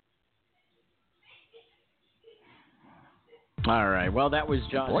America. All right. Well, that was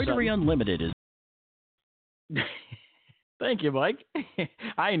Josh Embroidery Unlimited is... Thank you, Mike.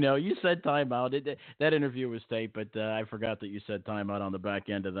 I know you said timeout. That interview was taped, but I forgot that you said timeout on the back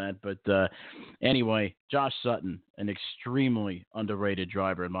end of that. But anyway, Josh Sutton, an extremely underrated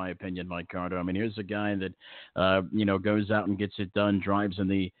driver, in my opinion, Mike Carter. I mean, here's a guy that, goes out and gets it done, drives in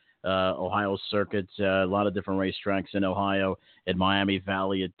the Ohio circuit, a lot of different racetracks in Ohio, at Miami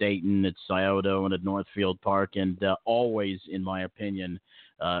Valley, at Dayton, at Scioto, and at Northfield Park, and always, in my opinion,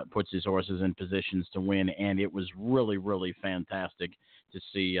 puts his horses in positions to win, and it was really, really fantastic to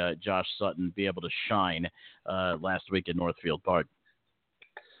see Josh Sutton be able to shine last week at Northfield Park.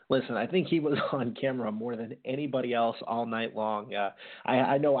 Listen, I think he was on camera more than anybody else all night long.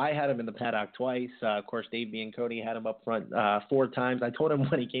 I know I had him in the paddock twice. Of course, Dave Bianconi had him up front 4 times. I told him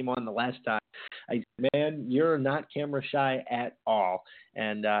when he came on the last time, I said, "Man, you're not camera shy at all."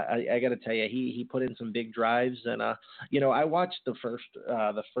 And I got to tell you, he put in some big drives. And I watched the first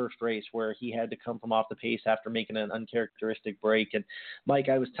race where he had to come from off the pace after making an uncharacteristic break. And Mike,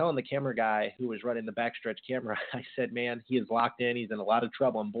 I was telling the camera guy who was running the backstretch camera, I said, "Man, he is locked in. He's in a lot of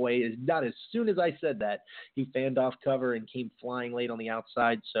trouble." And boy, not as soon as I said that, he fanned off cover and came flying late on the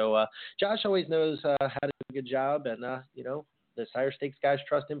outside. So Josh always knows how to do a good job, and the Sire Stakes guys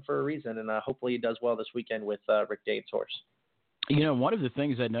trust him for a reason, and hopefully he does well this weekend with Rick Dane's horse. One of the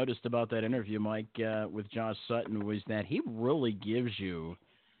things I noticed about that interview, Mike, with Josh Sutton was that he really gives you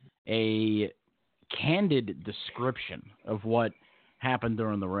a candid description of what happened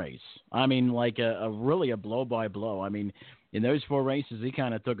during the race. I mean, like really a blow-by-blow. I mean, in those 4 races, he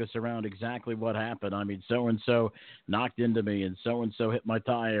kind of took us around exactly what happened. I mean, so-and-so knocked into me, and so-and-so hit my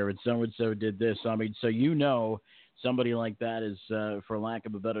tire, and so-and-so did this. I mean, so somebody like that is, for lack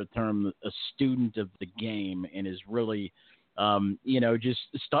of a better term, a student of the game and is really, just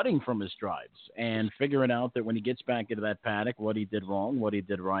studying from his drives and figuring out that when he gets back into that paddock, what he did wrong, what he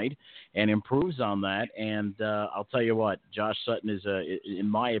did right, and improves on that. And I'll tell you what, Josh Sutton is, in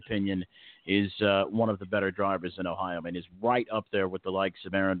my opinion, is one of the better drivers in Ohio. I mean, he's right up there with the likes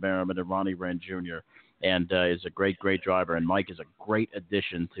of Aaron Merriman and Ronnie Wren Jr., and is a great, great driver. And Mike is a great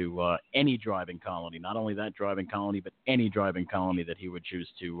addition to any driving colony, not only that driving colony, but any driving colony that he would choose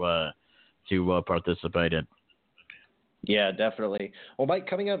to participate in. Yeah, definitely. Well, Mike,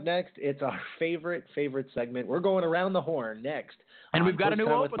 coming up next, it's our favorite segment. We're going around the horn next. And we've got a new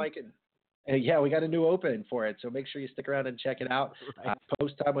open. Yeah, we got a new open for it, so make sure you stick around and check it out. Right.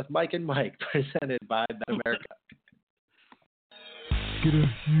 Post Time with Mike and Mike, presented by Bet America. Get a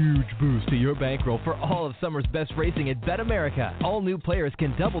huge boost to your bankroll for all of summer's best racing at Bet America. All new players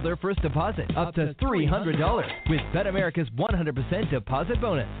can double their first deposit up to $300 with Bet America's 100% deposit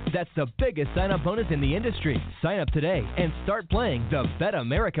bonus. That's the biggest sign-up bonus in the industry. Sign up today and start playing the Bet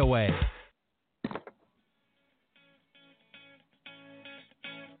America way.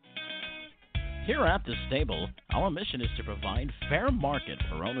 Here at the stable, our mission is to provide fair market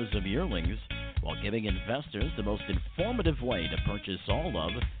for owners of yearlings while giving investors the most informative way to purchase all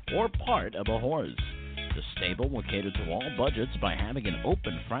of or part of a horse. The stable will cater to all budgets by having an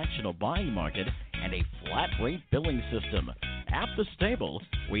open fractional buying market and a flat rate billing system. At the stable,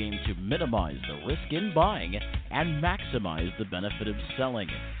 we aim to minimize the risk in buying and maximize the benefit of selling.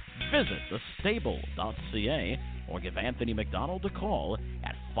 Visit thestable.ca or give Anthony McDonald a call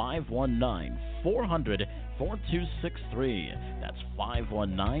at 519-400-4263. That's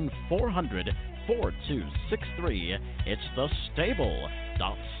 519-400-4263. It's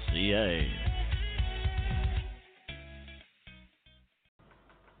thestable.ca.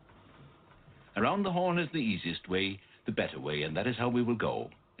 Around the horn is the easiest way, the better way, and that is how we will go.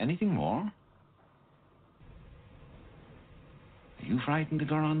 Anything more? Are you frightened to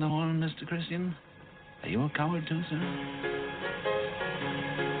go around the horn, Mr. Christian? Are you a coward too, sir?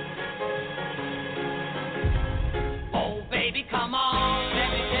 Oh, baby, come on,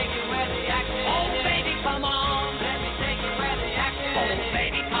 let me take you where the action is. Oh, baby, come on, let me take you where the action is. Oh,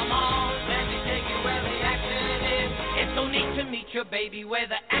 baby, come on, let me take you where the action is. It's so neat to meet your baby where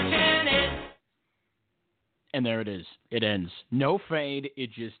the action is. And there it is. It ends. No fade.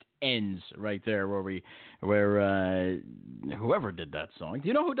 It just ends right there where whoever did that song. Do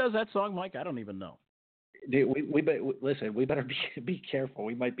you know who does that song, Mike? I don't even know. Dude, listen. We better be careful.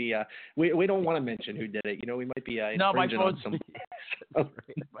 We might be. We don't want to mention who did it. You know, we might be. No, my phone's my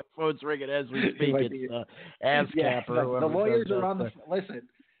phone's ringing as we speak. It's ASCAP or whoever. The lawyers are on the. Listen,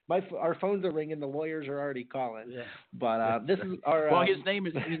 our phones are ringing. The lawyers are already calling. Yeah. But this is our. Well, his name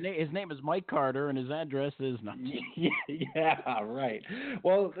is Mike Carter, and his address is not. Yeah, right.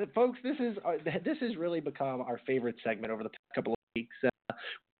 Well, folks, this has really become our favorite segment over the past couple of weeks.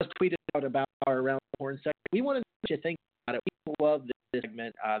 Just tweeted out about our Around the Horn segment. We want to know what you think about it. We love this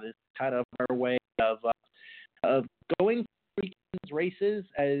segment. This kind of our way of going through weekend's races,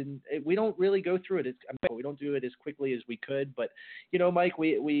 and we don't really go through it. We don't do it as quickly as we could, but you know, Mike,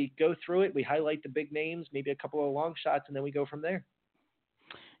 we go through it. We highlight the big names, maybe a couple of long shots, and then we go from there.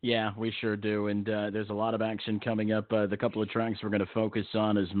 Yeah, we sure do, and there's a lot of action coming up. The couple of tracks we're going to focus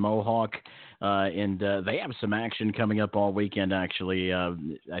on is Mohawk, and they have some action coming up all weekend, actually. I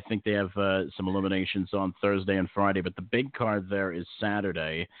think they have some eliminations on Thursday and Friday, but the big card there is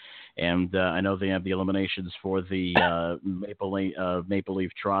Saturday, and I know they have the eliminations for the Maple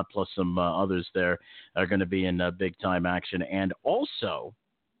Leaf Trot, plus some others there are going to be in big-time action, and also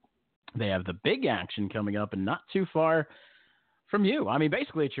they have the big action coming up, and not too far from you. I mean,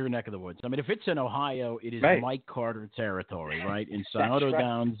 basically, it's your neck of the woods. I mean, if it's in Ohio, it is right. Mike Carter territory, right? In Scioto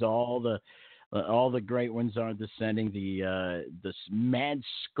Downs, all the great ones are descending. This mad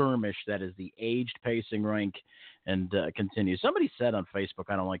skirmish that is the aged pacing rank and continues. Somebody said on Facebook,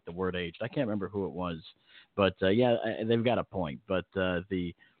 I don't like the word aged. I can't remember who it was, but yeah, they've got a point. But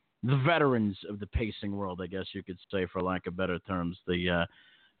the veterans of the pacing world, I guess you could say, for lack of better terms, they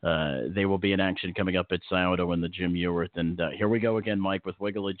will be in action coming up at Scioto and the Jim Ewart. And here we go again, Mike, with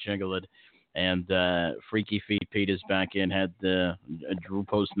Wiggle It, Jingle It. And Freaky Feet Pete is back in, had Drew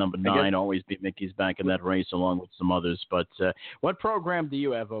Post number 9. Always beat Mickey's back in that race along with some others. But what program do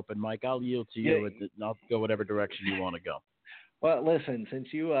you have open, Mike? I'll yield to you, and I'll go whatever direction you want to go. Well, listen, since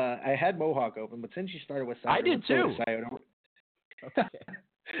I had Mohawk open, but since you started with Scioto, I did too. Scioto,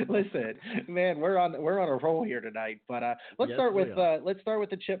 Listen, man, we're on a roll here tonight. But let's start with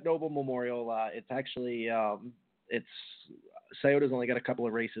the Chip Noble Memorial. It's actually it's Scioto's only got a couple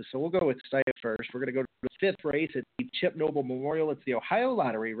of races, so we'll go with Scioto first. We're going to go to the fifth race. It's the Chip Noble Memorial. It's the Ohio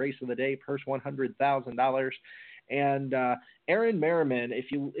Lottery race of the day, purse $100,000. And Aaron Merriman, if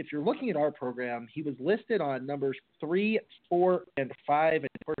you're looking at our program, he was listed on numbers 3, 4, and 5, and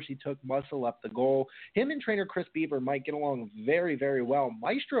of course he took Muscle up the goal. Him and trainer Chris Beaver might get along very, very well.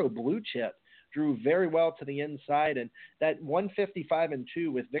 Maestro Blue Chip drew very well to the inside, and that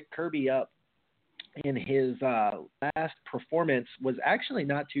 155-2 with Vic Kirby up in his last performance was actually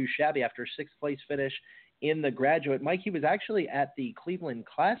not too shabby after a sixth place finish in the Graduate. Mike, he was actually at the Cleveland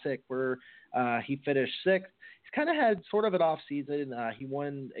Classic where he finished sixth. He's kind of had sort of an off season. He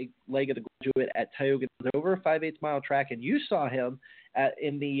won a leg of the Graduate at Tioga. It was over a 5/8 mile track, and you saw him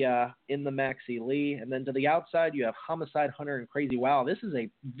in the Maxi Lee. And then to the outside, you have Homicide Hunter and Crazy Wow. This is a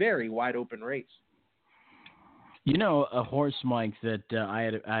very wide open race. You know, a horse, Mike, that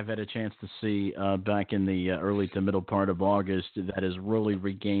I've had a chance to see back in the early to middle part of August that has really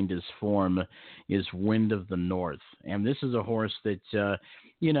regained his form is Wind of the North. And this is a horse that,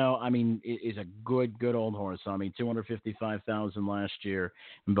 is a good old horse. I mean, $255,000 last year.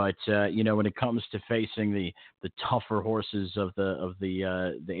 But, when it comes to facing the tougher horses of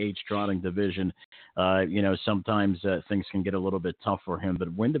the age trotting division, sometimes things can get a little bit tough for him.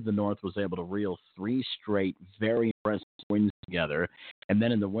 But Wind of the North was able to reel 3 straight very impressive wins together. And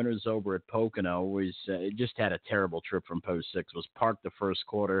then in the winners over at Pocono was just had a terrible trip from post 6. Was parked the first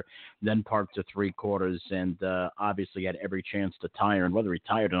quarter, then parked to 3 quarters, and obviously had every chance to tire. And whether he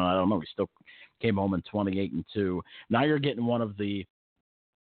tired or not, I don't know. He still came home in 28-2. Now you're getting one of the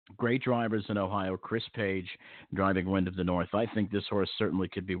great drivers in Ohio, Chris Page, driving Wind of the North. I think this horse certainly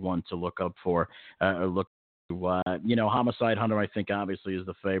could be one to look up for, Homicide Hunter, I think, obviously is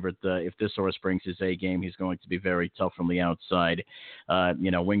the favorite. If this horse brings his A game, he's going to be very tough from the outside.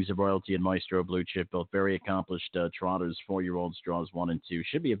 Wings of Royalty and Maestro Blue Chip, both very accomplished trotters, 4-year-olds, draws 1 and 2.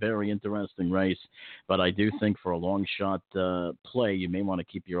 Should be a very interesting race, but I do think for a long shot play, you may want to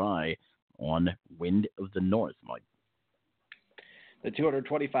keep your eye on Wind of the North, Mike. The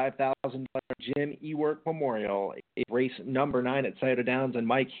 $225,000 Jim Ewert Memorial, race number 9 at Scioto Downs. And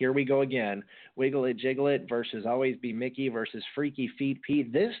Mike, here we go again. Wiggle It, Jiggle It versus Always Be Mickey versus Freaky Feet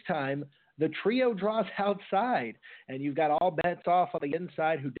Pete. This time, the trio draws outside, and you've got All Bets Off on the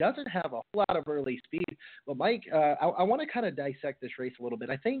inside, who doesn't have a whole lot of early speed. But Mike, I want to kind of dissect this race a little bit.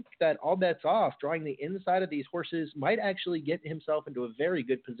 I think that All Bets Off, drawing the inside of these horses, might actually get himself into a very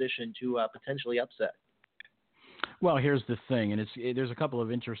good position to potentially upset. Well, here's the thing, and there's a couple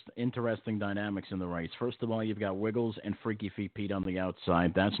of interesting dynamics in the race. First of all, you've got Wiggles and Freaky Feet Pete on the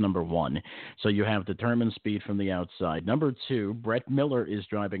outside. That's number 1. So you have determined speed from the outside. Number 2, Brett Miller is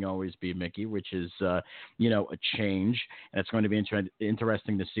driving Always Be Mickey, which is, a change. And it's going to be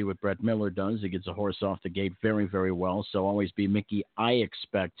interesting to see what Brett Miller does. He gets a horse off the gate very, very well. So Always Be Mickey, I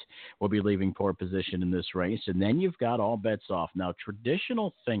expect, will be leaving poor position in this race. And then you've got All Bets Off. Now,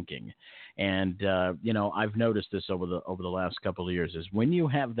 traditional thinking, and, I've noticed this over the last couple of years, is when you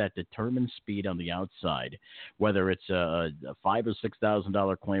have that determined speed on the outside, whether it's a $5,000 or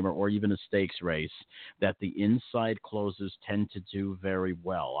 $6,000 claimer or even a stakes race, that the inside closes tend to do very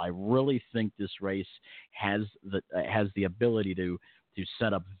well. I really think this race has the ability to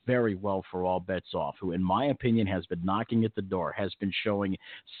set up very well for All Bets Off, who, in my opinion, has been knocking at the door, has been showing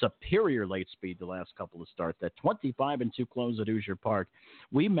superior late speed the last couple of starts. That 25-2 close at Hoosier Park,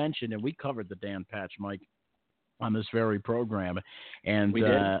 we mentioned and we covered the Dan Patch, Mike, on this very program. And we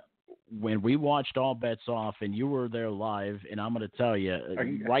did. When we watched All Bets Off, and you were there live, and I'm going to tell you,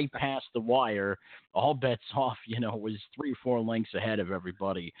 right past the wire, All Bets Off, was 3 or 4 lengths ahead of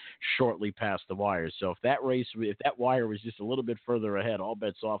everybody shortly past the wire. So if that wire was just a little bit further ahead, All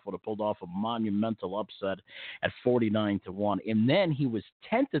Bets Off would have pulled off a monumental upset at 49-1. And then he was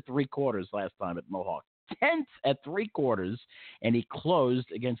 10th at 3/4 last time at Mohawk. 10th at 3/4, and he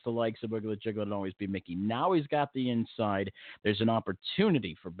closed against the likes of Wiggle It, Jiggle It, and Always Be Mickey. Now he's got the inside. There's an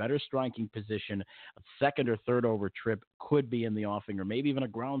opportunity for better striking position. A second or third over trip could be in the offing, or maybe even a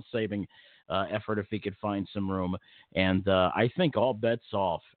ground-saving effort if he could find some room. And I think All Bets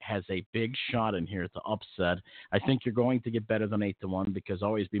Off has a big shot in here to upset. I think you're going to get better than 8-1 because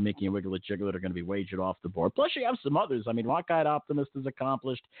Always Be Mickey and Wiggle It, Jiggle It are going to be wagered off the board. Plus, you have some others. I mean, Rock-Eyed Optimist is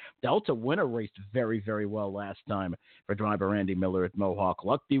accomplished. Delta Winner raced very, very well last time for driver Randy Miller at Mohawk.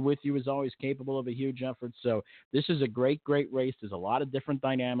 Luck Be With You is always capable of a huge effort. So this is a great, great race. There's a lot of different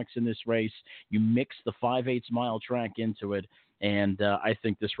dynamics in this race. You mix the 5/8 mile track into it, and I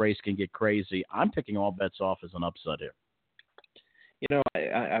think this race can get crazy. I'm picking All Bets Off as an upset here.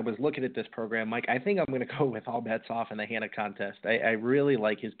 I was looking at this program, Mike. I think I'm going to go with All Bets Off in the Hannah contest. I really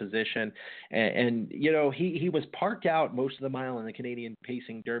like his position. And he was parked out most of the mile in the Canadian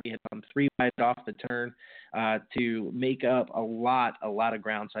Pacing Derby, had come 3 wide off the turn to make up a lot of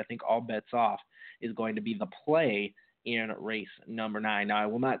ground. So I think All Bets Off is going to be the play in race number 9. Now, I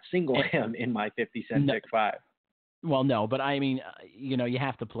will not single him in my 50-cent pick 5. Well, no, but I mean, you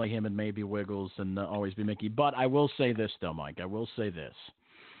have to play him and maybe Wiggles and always be Mickey. But I will say this, though, Mike. I will say this.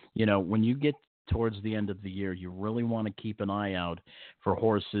 When you get towards the end of the year, you really want to keep an eye out for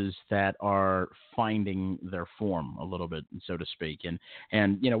horses that are finding their form a little bit, so to speak.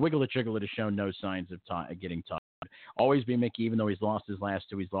 And Wiggle It Jiggle It has shown no signs of getting tired. Always be Mickey, even though he's lost his last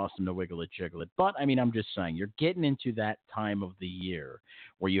 2, he's lost him to Wiggle It Jiggle It. But, I mean, I'm just saying, you're getting into that time of the year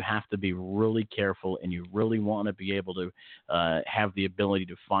where you have to be really careful and you really want to be able to have the ability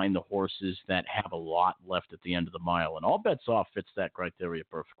to find the horses that have a lot left at the end of the mile. And All Bets Off fits that criteria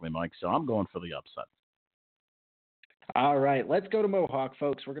perfectly, Mike, so I'm going for the upset. All right, let's go to Mohawk,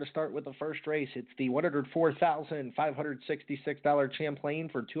 folks. We're going to start with the first race. It's the $104,566 Champlain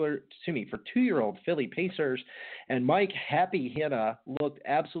for 2-year-old filly Pacers. And Mike, Happy Hannah looked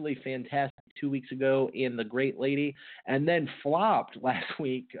absolutely fantastic 2 weeks ago in the Great Lady, and then flopped last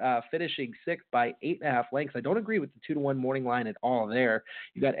week, finishing 6th by 8.5 lengths. I don't agree with the 2-1 morning line at all there.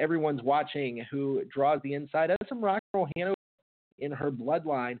 You got Everyone's Watching, who draws the inside. Has some Rock and Roll Hannah in her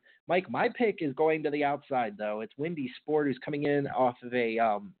bloodline. Mike, my pick is going to the outside, though. It's Windy Sport, who's coming in off of a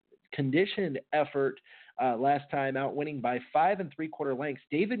conditioned effort last time out, winning by 5 3/4 lengths.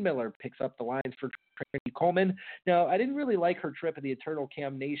 David Miller picks up the lines for Trinity Coleman. Now, I didn't really like her trip at the Eternal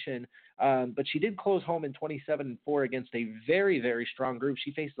Cam Nation, but she did close home in 27-4 against a very, very strong group.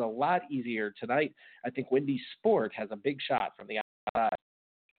 She faces a lot easier tonight. I think Windy Sport has a big shot from the outside.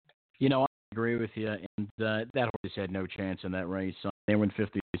 I agree with you, and that horse had no chance in that race. They went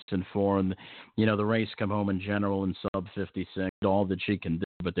 56-4, and the race come home in general in sub 56, all that she can do,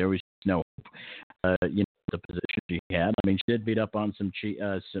 but there was no hope. The position she had. I mean, she did beat up on some cheap.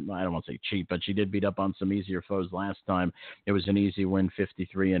 I don't want to say cheap, but she did beat up on some easier foes last time. It was an easy win,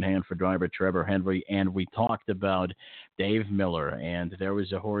 53 in hand for driver Trevor Henry, and we talked about Dave Miller, and there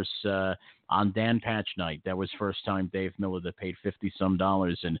was a horse on Dan Patch night. That was first time Dave Miller that paid $50-some,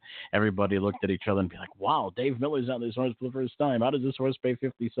 and everybody looked at each other and be like, wow, Dave Miller's on this horse for the first time. How does this horse pay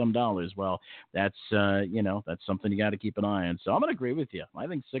 $50-some? Well, that's, that's something you got to keep an eye on. So I'm going to agree with you. I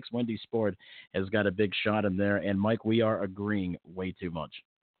think 6 Windy Sport has got a big shot in there, and Mike, we are agreeing way too much.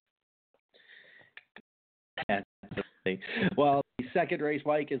 Well, the second race,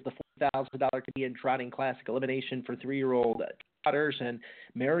 Mike, is the $4,000 Canadian Trotting Classic Elimination for 3-year-old trotters, and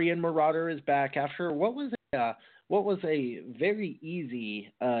Marion Marauder is back after what was a very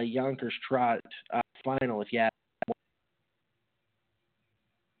easy Yonkers Trot final, if you ask.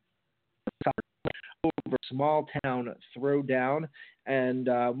 Over small town throwdown, and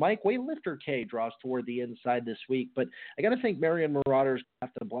Mike, weightlifter K draws toward the inside this week, but I got to think Marion Marauders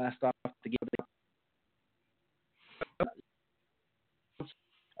have to blast off to give it up.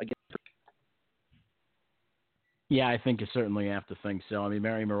 Yeah, I think you certainly have to think so. I mean,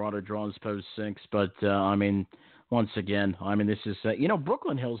 Mary Marauder draws post 6, but once again, this is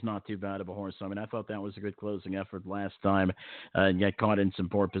Brooklyn Hill's not too bad of a horse. I thought that was a good closing effort last time. Got caught in some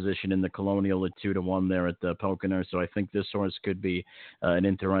poor position in the Colonial at 2-1 there at the Pocono. So I think this horse could be an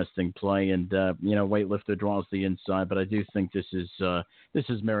interesting play. And weightlifter draws the inside, but I do think this is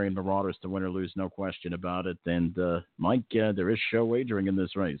Marion Marauders to win or lose, no question about it. And Mike, there is show wagering in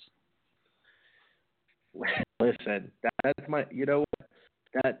this race. Listen, that's my,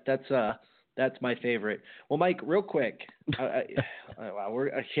 that's my favorite. Well, Mike, real quick, listen,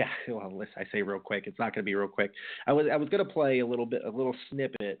 I say real quick. It's not going to be real quick. I was going to play a little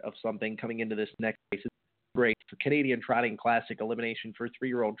snippet of something coming into this next race. It's great for Canadian Trotting Classic Elimination for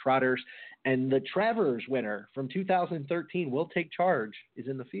 3-year-old trotters, and the Travers winner from 2013, Will Take Charge, is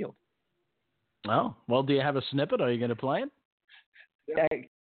in the field. Oh, well, do you have a snippet? Are you going to play it?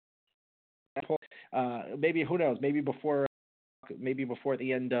 Maybe, who knows? Maybe before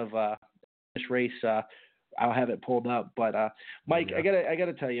the end of this race, I'll have it pulled up. But Mike, yeah. I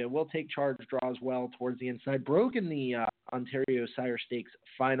gotta tell you, Will Take Charge draws well towards the inside. Broke in the Ontario Sire Stakes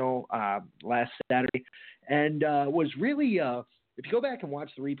final last Saturday, and was really. If you go back and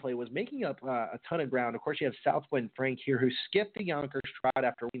watch the replay, was making up a ton of ground. Of course, you have Southwind Frank here, who skipped the Yonkers Trot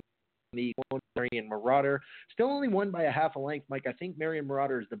after winning the Marion Marauder. Still only won by a half a length, Mike. I think Marion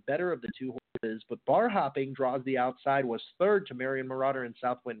Marauder is the better of the two horses, but Bar Hopping draws the outside, was third to Marion Marauder and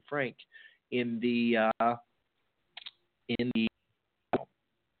Southwind Frank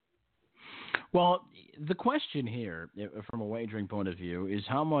Well, the question here, from a wagering point of view, is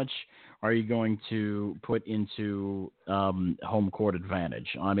how much are you going to put into home court advantage?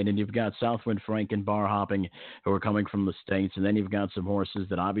 I mean, and you've got Southwind Frank and Bar Hopping who are coming from the States, and then you've got some horses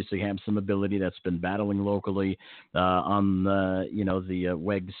that obviously have some ability that's been battling locally on the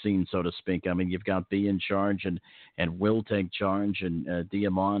WEG scene, so to speak. I mean, you've got Be in Charge and Will Take Charge and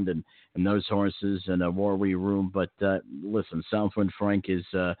Diamond and those horses and War We Room. But listen, Southwind Frank is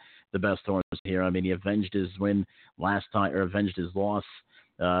the best horse here. I mean, he avenged his win last time, or avenged his loss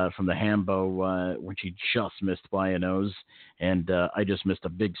from the Hambo, which he just missed by a nose, and I just missed a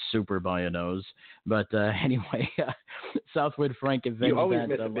big super by a nose. But anyway, Southwind Frank avenged you always that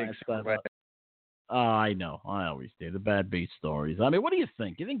miss a big last super time. I know. I always do. The bad beat stories. I mean, what do you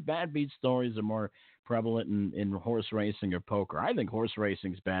think? Do you think bad beat stories are more prevalent in horse racing or poker? I think horse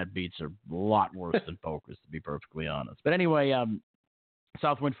racing's bad beats are a lot worse than poker's, to be perfectly honest. But anyway,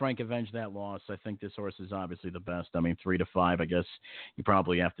 Southwind Frank avenged that loss. I think this horse is obviously the best. I mean, 3-5, I guess you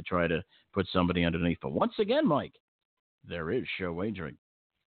probably have to try to put somebody underneath. But once again, Mike, there is show wagering.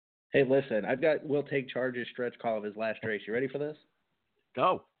 Hey, listen, I've got Will Take Charge's stretch call of his last race. You ready for this?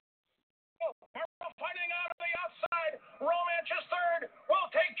 Go. Fighting out on the outside. Romance is third. Will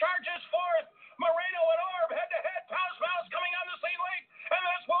Take Charge is fourth. Moreno and Orb head-to-head. Mouse coming on the scene late. And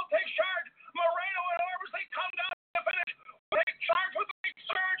that's Will Take Charge. Moreno and Orb as they come down to the finish. Will Take Charge with a big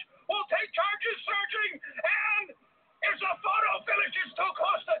surge. Will Take Charge is surging. And it's a photo finish. It's too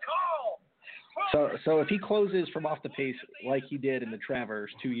close to call. So if he closes from off the pace like he did in the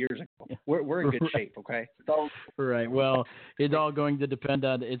Travers 2 years ago, we're in good shape, okay? Right. Well, it's all going to depend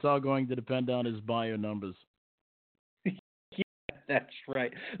on his bio numbers. Yeah, that's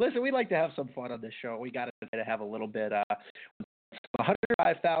right. Listen, we like to have some fun on this show. We got to have a little bit.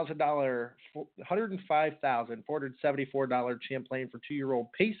 $105,474 Champlain for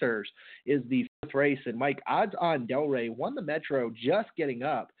 2-year-old Pacers is the fifth race. And Mike, odds on Delray won the Metro, just getting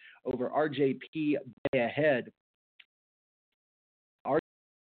up over RJP Bay Ahead.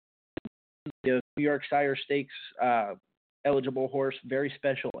 The New York Sire Stakes eligible horse, very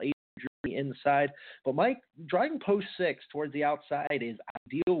special age inside. But Mike, driving post 6 towards the outside is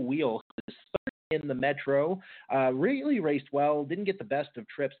Ideal Wheel. His third in the Metro, really raced well, didn't get the best of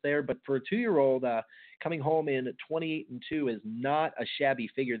trips there, but for a 2-year-old coming home in 28-2 is not a shabby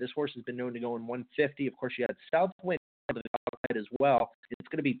figure. This horse has been known to go in 150. Of course, you had Southwind on the outside as well. It's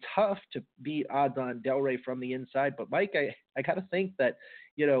going to be tough to beat odds on Delray from the inside, but Mike, I got to think that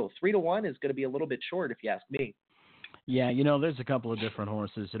 3-1 is going to be a little bit short if you ask me. Yeah, there's a couple of different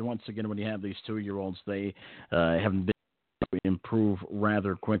horses, and once again, when you have these 2-year-olds, they haven't been improve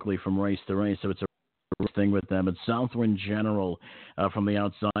rather quickly from race to race, so it's a thing with them. But Southwind General from the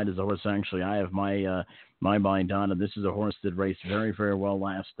outside is a horse. Actually, I have my mind on, and this is a horse that raced very, very well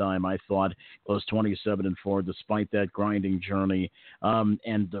last time. I thought close 27-4, despite that grinding journey.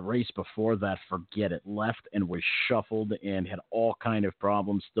 And the race before that, forget it, left and was shuffled and had all kind of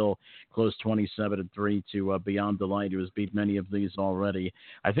problems. Still close 27-3 to Beyond Delight, who has beat many of these already.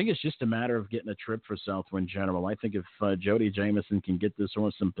 I think it's just a matter of getting a trip for Southwind General. I think if Jody Jamieson can get this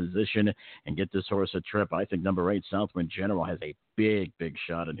horse in position and get this horse a trip, I think number 8 Southwind General has a big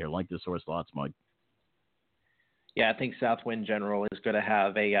shot in here. Like this horse lots, Mike. Yeah, I think Southwind General is going to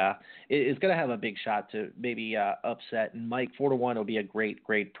have a big shot to maybe upset. And Mike, 4-1 will be a great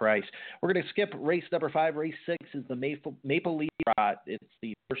price. We're going to skip race number 5. Race 6 is the Maple Leaf Trot. It's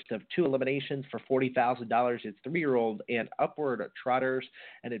the first of 2 eliminations for $40,000. It's 3-year-old and upward trotters,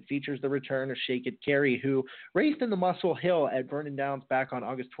 and it features the return of Shake It Carey, who raced in the Muscle Hill at Vernon Downs back on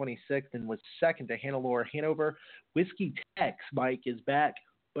August 26th and was second to Hannelore Hanover. Whiskey Tex, Mike, is back.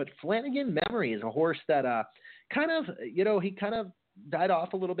 But Flanagan Memory is a horse that he kind of died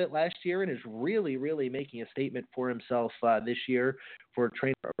off a little bit last year and is really making a statement for himself this year. For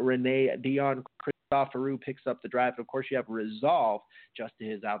trainer Renee Dion, Christophe Roux picks up the drive. And of course, you have Resolve just to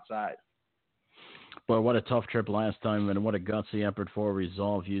his outside. Well, what a tough trip last time, and what a gutsy effort for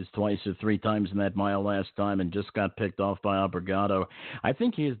Resolve. Used twice or 3 times in that mile last time and just got picked off by Obrigado. I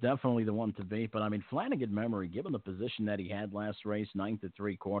think he is definitely the one to beat, but I mean, Flanagan Memory, given the position that he had last race, 9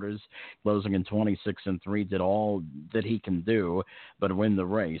 3/4, closing in 26-3, did all that he can do but win the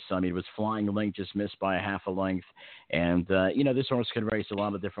race. I mean, it was flying late, just missed by a half a length. And, this horse can race a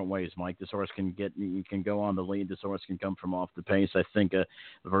lot of different ways, Mike. This horse can go on the lead. This horse can come from off the pace. I think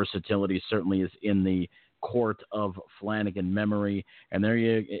versatility certainly is in the court of Flanagan Memory. And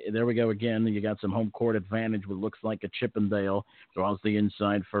there we go again. You got some home court advantage, what looks like a Chippendale. Draws the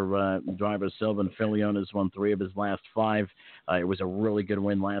inside for driver Sylvan Filion has won 3 of his last 5. It was a really good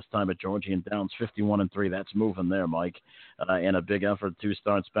win last time at Georgian Downs, 51-3. That's moving there, Mike. And a big effort, 2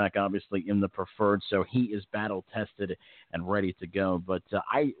 starts back, obviously, in the preferred. So he is battle-tested and ready to go. But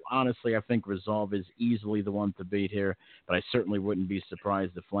I think Resolve is easily the one to beat here. But I certainly wouldn't be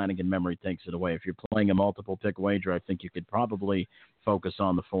surprised if Flanagan Memory takes it away. If you're playing a multiple pick wager, I think you could probably focus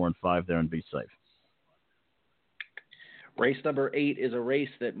on the 4 and 5 there and be safe. Race number 8 is a race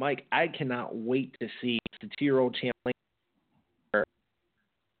that, Mike, I cannot wait to see. It's the 2-year-old champion,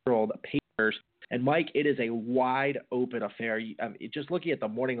 2-year-old Papers. And, Mike, it is a wide open affair. Just looking at the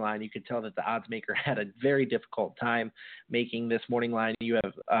morning line, you could tell that the odds maker had a very difficult time making this morning line. You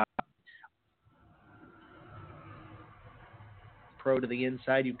have Pro to the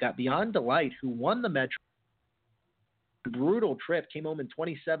inside. You've got Beyond Delight, who won the Metro. Brutal trip, came home in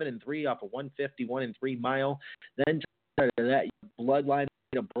 27-3 off a 151-3 mile. Then to that, Bloodline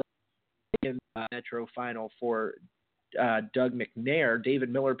in Metro final for Doug McNair.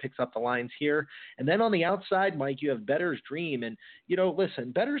 David Miller picks up the lines here. And then on the outside, Mike, you have Better's Dream. And,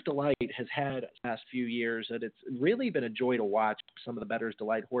 listen, Better's Delight has had the past few years, and it's really been a joy to watch some of the Better's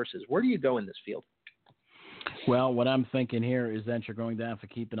Delight horses. Where do you go in this field? Well, what I'm thinking here is that you're going to have to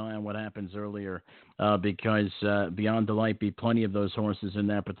keep an eye on what happens earlier because Beyond Delight be plenty of those horses in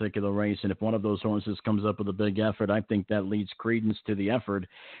that particular race. And if one of those horses comes up with a big effort, I think that leads credence to the effort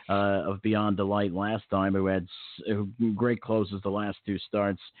of Beyond Delight last time, who had great closes the last 2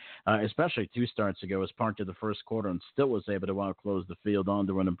 starts, especially 2 starts ago, was parked to the first quarter and still was able to outclose the field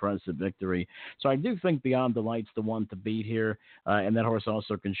onto an impressive victory. So I do think Beyond Delight's the one to beat here, and that horse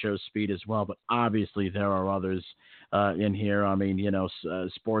also can show speed as well. But obviously there are others in here. I mean,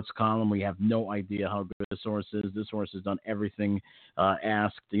 Sports Column, we have no idea how good this horse is. This horse has done everything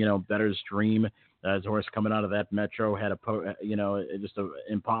asked. Better's Dream, his horse coming out of that Metro had just an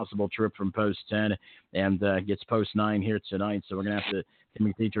impossible trip from post 10 and gets post 9 here tonight. So we're going to have to,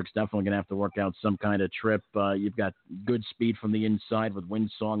 Timmy Dietrich's definitely going to have to work out some kind of trip. You've got good speed from the inside with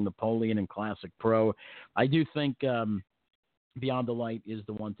Windsong, Napoleon, and Classic Pro. I do think Beyond the Light is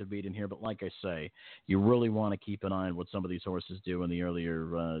the one to beat in here, but like I say, you really want to keep an eye on what some of these horses do in the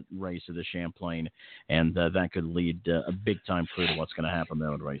earlier race of the Champlain, and that could lead a big-time clue to what's going to happen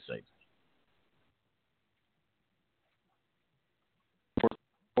there in race 8.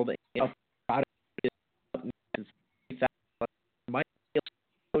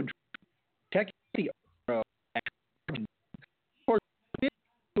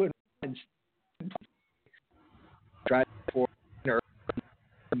 Drive for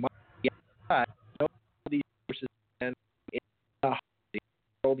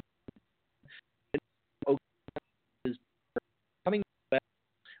coming back.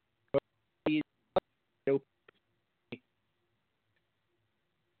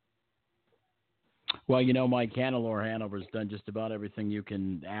 Well, Mike Hanover's done just about everything you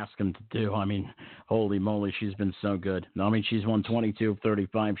can ask him to do. I mean, holy moly, she's been so good. I mean, she's won 22 of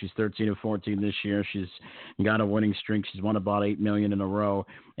 35. She's 13 of 14 this year. She's got a winning streak. She's won about $8 million in a row.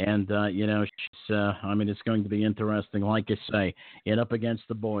 And, she's, it's going to be interesting. Like I say, up against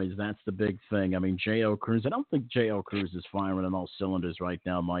the boys, that's the big thing. I mean, J.O. Cruz, I don't think J.O. Cruz is firing on all cylinders right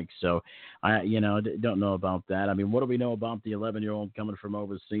now, Mike. So, I don't know about that. I mean, what do we know about the 11-year-old coming from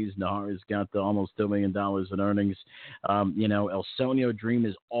overseas? Nahari's got almost $2 million in earnings. El Sonio Dream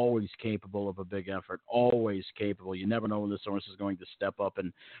is always capable of a big effort, always capable. You never know when this horse is going to step up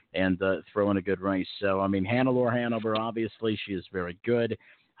and throw in a good race. So, I mean, Hanover, obviously, she is very good.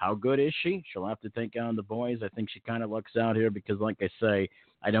 How good is she? She'll have to take on the boys. I think she kind of lucks out here because, like I say,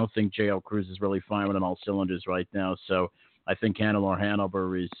 I don't think J.L. Cruz is really firing on all cylinders right now. So I think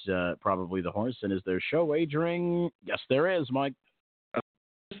Hanover is probably the horse. And is there show wagering? Yes, there is, Mike.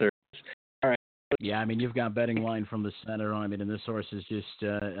 Yeah, I mean, you've got betting line from the center. I mean, and this horse has just,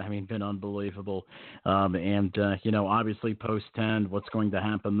 been unbelievable. Obviously post 10, what's going to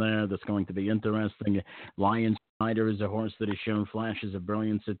happen there? That's going to be interesting. Lion Snyder is a horse that has shown flashes of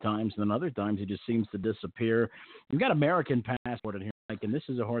brilliance at times, and then other times he just seems to disappear. You've got American Passport in here, Mike, and this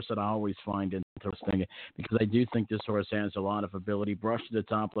is a horse that I always find interesting because I do think this horse has a lot of ability. Brushed to the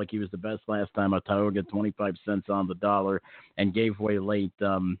top like he was the best last time at Tioga, 25 cents on the dollar, and gave way late.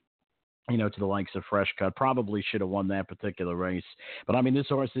 To the likes of Fresh Cut. Probably should have won that particular race. But, this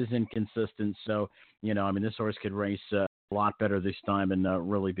horse is inconsistent. So, this horse could race a lot better this time and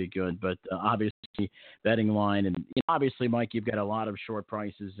really be good. But obviously, betting line. And obviously, Mike, you've got a lot of short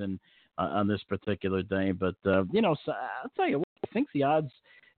prices on this particular day. But, so I'll tell you what, I think the odds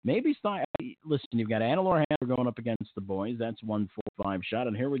maybe start. Listen, you've got Annalore Hammer going up against the boys. That's 145 shot.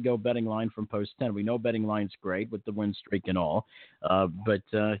 And here we go, betting line from post 10. We know betting line's great with the win streak and all. But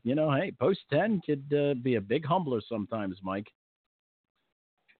hey, post 10 could be a big humbler sometimes, Mike.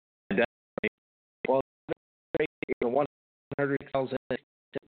 Well, 100,000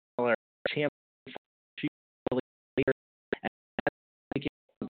 champion.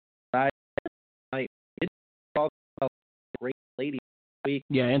 Great lady.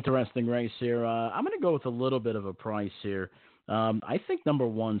 Yeah, interesting race here. I'm going to go with a little bit of a price here. I think number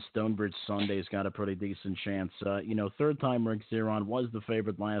 1, Stonebridge Sunday's got a pretty decent chance. Third-time Rick Zeron was the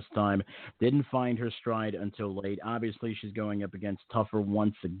favorite last time. Didn't find her stride until late. Obviously, she's going up against tougher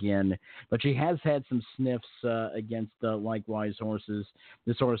once again. But she has had some sniffs against likewise horses.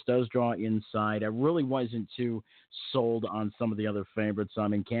 This horse does draw inside. I really wasn't too sold on some of the other favorites. I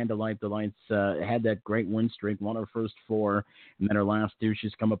mean, Candlelight Delights had that great win streak, won her first 4, and then her last 2,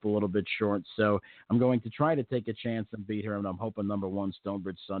 she's come up a little bit short. So I'm going to try to take a chance and beat her, and I'm hoping number 1,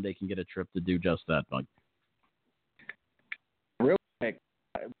 Stonebridge Sunday, can get a trip to do just that, Mike. Real quick,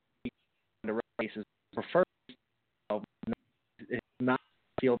 the races prefer not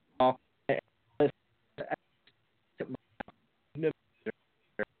field off.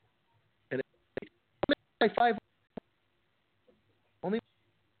 Like 5, only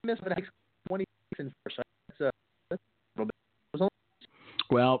missed, but 20 seconds first. That's a little bit.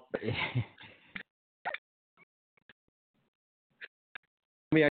 Well.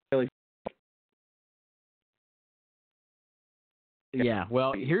 Yeah,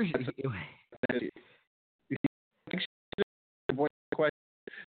 well, here's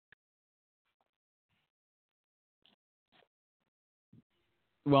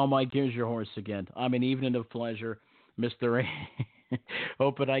well, Mike, here's your horse again. I mean, Evening of Pleasure, Mr.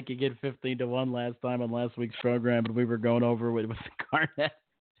 Hoping I could get 15-1 last time on last week's program, but we were going over with the Garnet.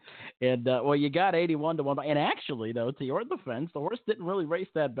 And, you got 81-1. And actually, though, to your defense, the horse didn't really race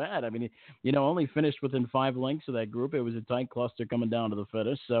that bad. I mean, only finished within 5 lengths of that group. It was a tight cluster coming down to the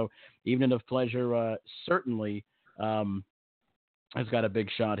finish. So Evening of Pleasure certainly has got a big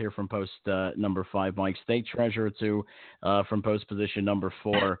shot here from post number 5. Mike, State Treasurer, too, from post position number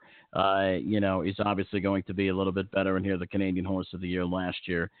 4. He's obviously going to be a little bit better in here, the Canadian Horse of the Year last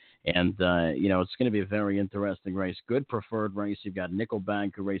year. And, it's going to be a very interesting race. Good preferred race. You've got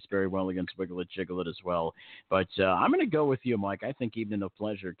Nickelback, who raced very well against Wiggle It, Jiggle It as well. But I'm going to go with you, Mike. I think Evening of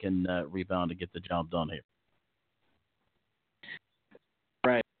Pleasure can rebound and get the job done here.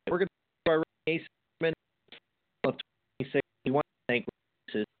 Right. We're going to our race of 26. We want to thank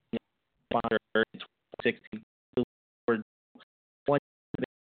races 60.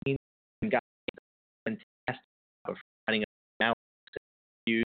 Got fantastic of finding out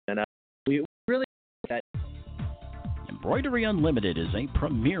and we really that. Embroidery Unlimited is a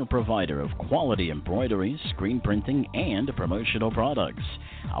premier provider of quality embroidery, screen printing, and promotional products.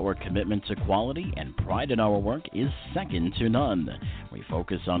 Our commitment to quality and pride in our work is second to none. We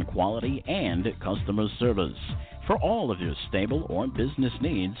focus on quality and customer service. For all of your stable or business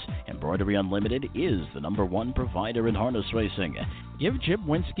needs, Embroidery Unlimited is the #1 provider in harness racing. Give Jim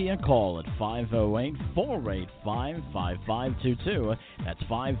Winsky a call at 508-485-5522. That's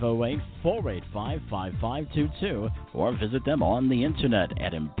 508-485-5522. Or visit them on the internet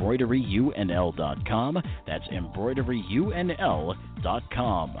at embroideryunl.com. That's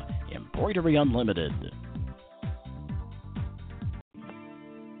embroideryunl.com. Embroidery Unlimited.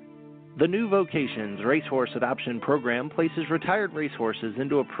 The New Vocations Racehorse Adoption Program places retired racehorses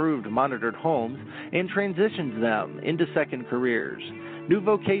into approved monitored homes and transitions them into second careers. New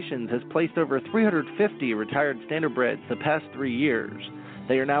Vocations has placed over 350 retired standardbreds the past 3 years.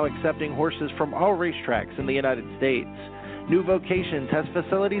 They are now accepting horses from all racetracks in the United States. New Vocations has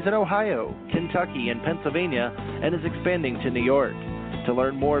facilities in Ohio, Kentucky, and Pennsylvania, and is expanding to New York. To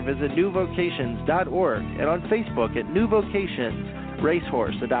learn more, visit newvocations.org and on Facebook at New Vocations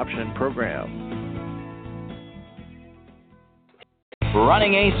Racehorse Adoption Program.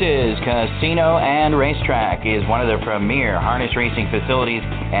 Running Aces Casino and Racetrack is one of the premier harness racing facilities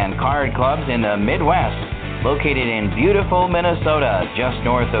and card clubs in the Midwest. Located in beautiful Minnesota, just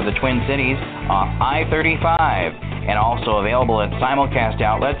north of the Twin Cities off I-35, and also available at simulcast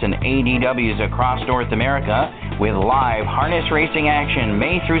outlets and ADWs across North America with live harness racing action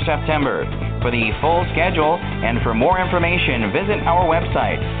May through September. For the full schedule and for more information, visit our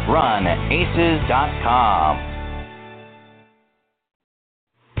website, runaces.com.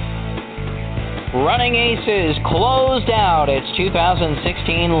 Running Aces closed out its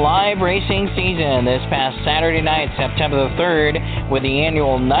 2016 live racing season this past Saturday night, September the 3rd, with the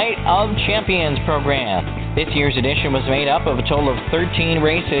annual Night of Champions program. This year's edition was made up of a total of 13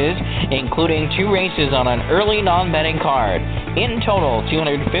 races, including 2 races on an early non-betting card. In total,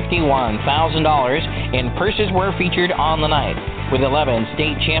 $251,000 in purses were featured on the night, with 11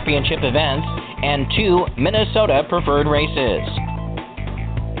 state championship events and 2 Minnesota preferred races.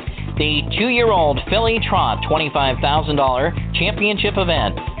 The 2-year-old Filly Trot $25,000 championship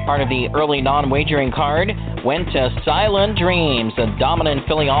event, part of the early non-wagering card, went to Silent Dreams, a dominant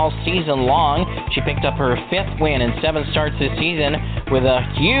filly all season long. She picked up her 5th win in 7 starts this season with a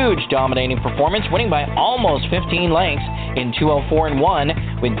huge dominating performance, winning by almost 15 lengths in 2:04.1,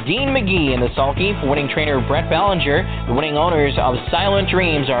 with Dean McGee in the sulky for winning trainer Brett Ballinger. The winning owners of Silent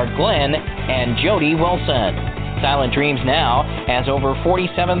Dreams are Glenn and Jody Wilson. Silent Dreams now has over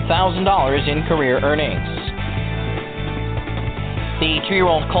 $47,000 in career earnings. The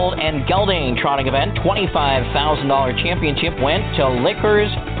 2-year-old Colt and Gelding trotting event $25,000 championship went to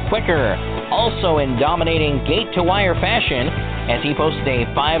Liquors Quicker, also in dominating gate-to-wire fashion, as he posted a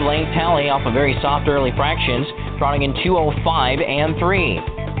 5-length tally off of very soft early fractions, trotting in 2:05.3.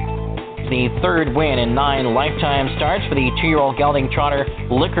 The 3rd win in 9 lifetime starts for the 2-year-old gelding trotter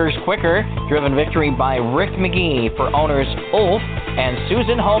Liquors Quicker, driven victory by Rick McGee for owners Ulf and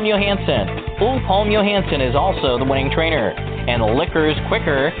Susan Holm Johansson. Ulf Holm Johansson is also the winning trainer, and Liquors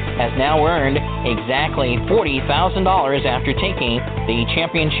Quicker has now earned exactly $40,000 after taking the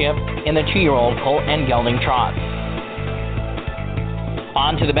championship in the 2-year-old Colt and Gelding trot.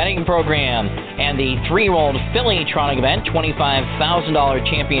 On to the betting program, and the 3-year-old filly trotting event $25,000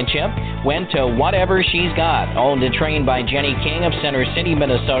 championship went to Whatever She's Got, owned and trained by Jenny King of Center City,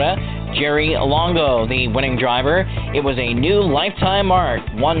 Minnesota. Jerry Longo, the winning driver. It was a new lifetime mark,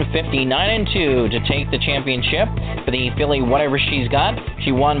 159-2 to take the championship for the filly Whatever She's Got.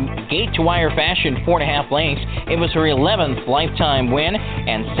 She won gate-to-wire fashion 4.5 lengths. It was her 11th lifetime win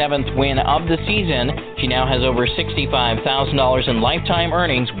and 7th win of the season. She now has over $65,000 in lifetime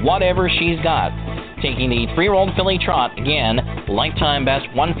earnings, Whatever She's Got. Taking the 3-year-old filly trot, again, lifetime best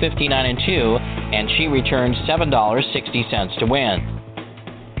 159-2, and she returned $7.60 to win.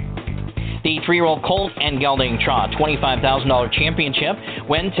 The 3-year-old Colt and Gelding trot $25,000 championship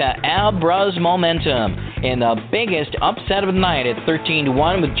went to Abbra's Momentum in the biggest upset of the night at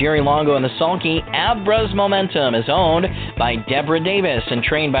 13-1 with Jerry Longo in the sulky. Abbra's Momentum is owned by Deborah Davis and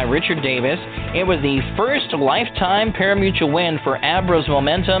trained by Richard Davis. It was the first lifetime parimutuel win for Abbra's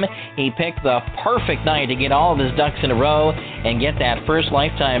Momentum. He picked the perfect night to get all of his ducks in a row and get that first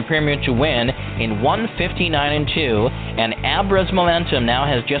lifetime parimutuel win in 159-2. And Abbra's Momentum now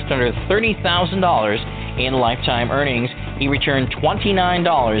has just under $30,000 in lifetime earnings. He returned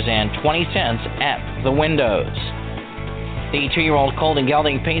 $29.20 at the windows. The 2-year-old Colt and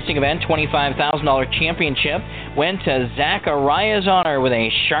Gelding pacing event $25,000 championship went to Zachariah's Honor with a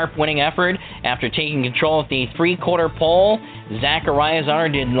sharp winning effort after taking control at the 3/4 pole. Zachariah's Honor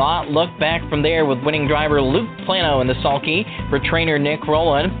did not look back from there with winning driver Luke Plano in the sulky for trainer Nick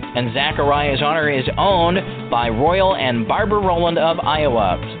Rowland, and Zachariah's Honor is owned by Royal and Barbara Rowland of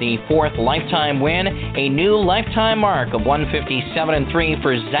Iowa. It's the 4th lifetime win, a new lifetime mark of 157-3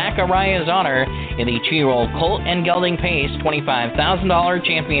 for Zachariah's Honor in the 2-year-old Colt and Gelding pace $25,000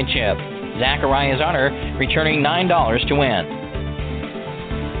 championship. Zachariah's Honor returning $9 to win.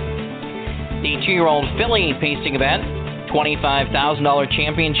 The 2-year-old filly pacing event $25,000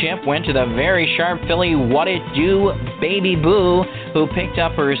 championship went to the very sharp filly What It Do Baby Boo, who picked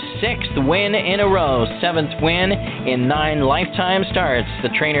up her 6th win in a row, 7th win in 9 lifetime starts. The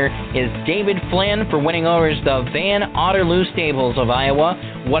trainer is David Flynn for winning owners the Van Otterloo Stables of Iowa.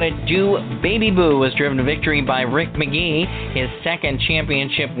 What It Do Baby Boo was driven to victory by Rick McGee, his 2nd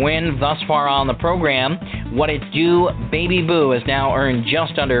championship win thus far on the program. What It Do Baby Boo has now earned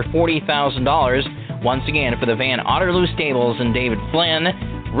just under $40,000. Once again, for the Van Otterloo Stables and David Flynn,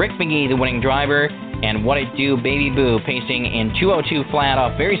 Rick McGee, the winning driver, and What It Do Baby Boo pacing in 2:02 flat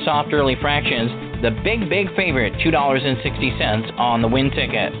off very soft early fractions. The big favorite, $2.60 on the win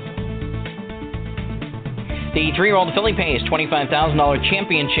ticket. The 3-year-old filly pace $25,000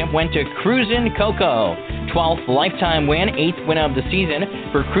 championship went to Cruisin' Coco. 12th lifetime win, 8th win of the season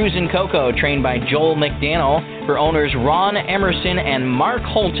for Cruisin' Coco, trained by Joel McDaniel, for owners Ron Emerson and Mark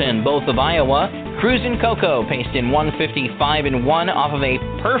Holton, both of Iowa. Cruisin' Coco paced in 155-1 off of a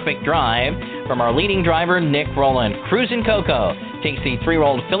perfect drive from our leading driver, Nick Rowland. Cruisin' Coco takes the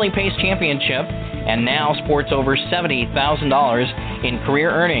 3-year-old filly pace championship and now sports over $70,000 in career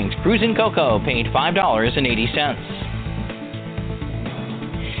earnings. Cruisin' Coco paid $5.80.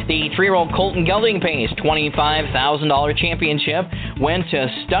 The 3-year-old Colt and Gelding pace $25,000 championship went to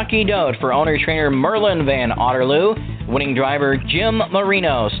Stucky Dote for owner-trainer Merlin Van Otterloo. Winning driver Jim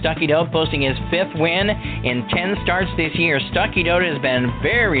Marino, Stucky Dope, posting his 5th win in 10 starts this year. Stucky Dope has been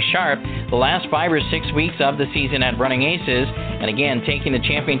very sharp the last 5 or 6 weeks of the season at Running Aces, and again taking the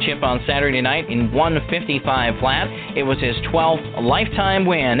championship on Saturday night in 155 flat. It was his 12th lifetime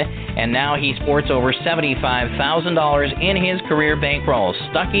win, and now he sports over $75,000 in his career bankroll.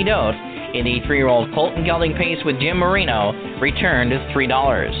 Stucky Dope in the 3-year-old Colton Gelding pace with Jim Marino returned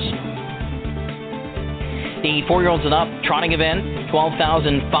 $3. The 4-year-olds and up trotting event,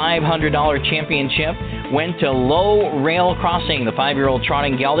 $12,500 championship, went to Low Rail Crossing. The 5-year-old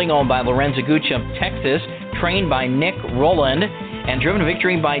trotting gelding, owned by Lorenzo Gucci of Texas, trained by Nick Rowland, and driven to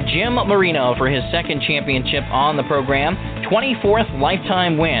victory by Jim Marino for his 2nd championship on the program. 24th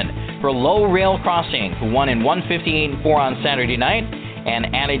lifetime win for Low Rail Crossing, who won in 158-4 on Saturday night,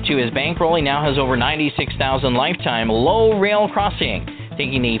 and added to his bankroll. He now has over $96,000 lifetime. Low Rail Crossing,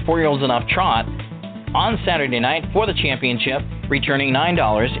 taking the 4-year-olds and up trot on Saturday night for the championship, returning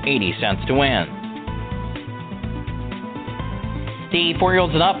 $9.80 to win. The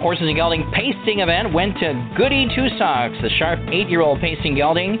 4-year-olds and up horses and gelding pacing event went to Goody Two Socks, the sharp 8-year-old pacing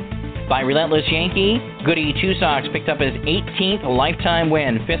gelding by Relentless Yankee. Goody Two Socks picked up his 18th lifetime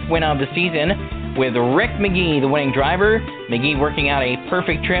win, 5th win of the season, with Rick McGee, the winning driver. McGee working out a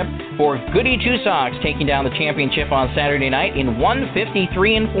perfect trip for Goody Two Socks, taking down the championship on Saturday night in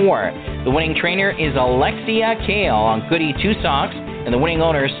 153-4. The winning trainer is Alexia Kale on Goody Two Socks, and the winning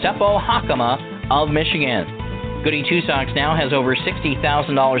owner Seppo Hakama of Michigan. Goody Two Socks now has over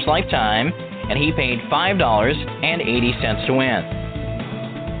 $60,000 lifetime, and he paid $5.80 to win.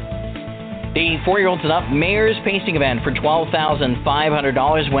 The 4-year-olds and up mares pacing event for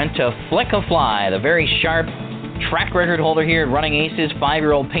 $12,500 went to Flick a Fly, the very sharp track record holder here at Running Aces,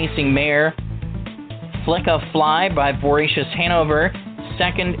 5-year-old pacing mare. Flick a Fly by Voracious Hanover,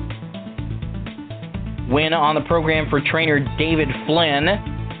 2nd win on the program for trainer David Flynn,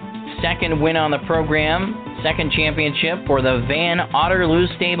 2nd win on the program, 2nd championship for the Van Otterloo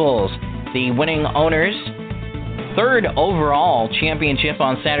Stables, the winning owners. 3rd overall championship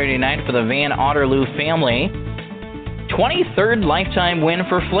on Saturday night for the Van Otterloo family. 23rd lifetime win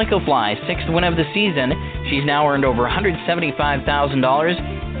for Flickafly, 6th win of the season. She's now earned over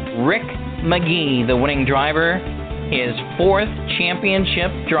 $175,000. Rick McGee, the winning driver, his 4th championship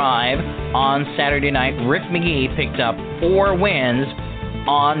drive on Saturday night. Rick McGee picked up 4 wins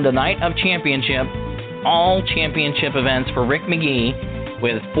on the night of championship. All championship events for Rick McGee,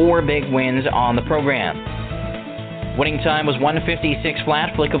 with 4 big wins on the program. Winning time was 156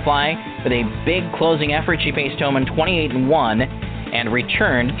 flat. Flickafly with a big closing effort. She paced home in 28-1 and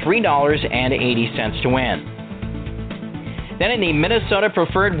returned $3.80 to win. Then in the Minnesota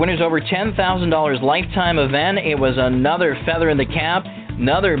Preferred Winners Over $10,000 lifetime event, it was another feather in the cap,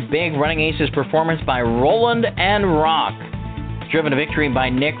 another big Running Aces performance by Roland and Rock. Driven to victory by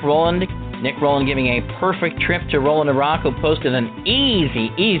Nick Rowland. Nick Rowland giving a perfect trip to Roland and Rock, who posted an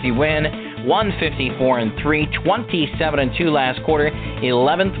easy win. 154-3, 27-2 last quarter,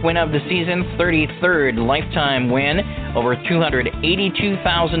 11th win of the season, 33rd lifetime win, over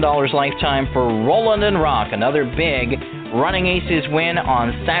 $282,000 lifetime for Roland and Rock. Another big Running Aces win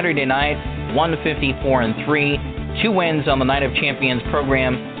on Saturday night, 154-3, 2 wins on the Night of Champions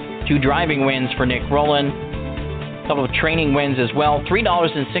program, 2 driving wins for Nick Rowland, a couple of training wins as well,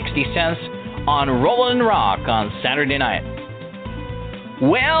 $3.60 on Roland and Rock on Saturday night.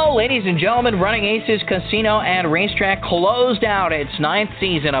 Well, ladies and gentlemen, Running Aces Casino and Racetrack closed out its 9th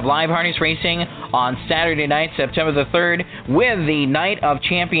season of live harness racing on Saturday night, September the 3rd, with the Night of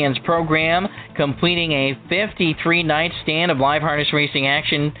Champions program, completing a 53-night stand of live harness racing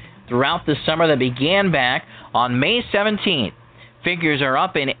action throughout the summer that began back on May 17th. Figures are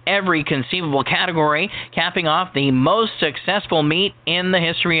up in every conceivable category, capping off the most successful meet in the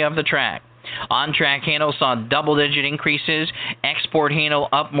history of the track. On-track handle saw double-digit increases, export handle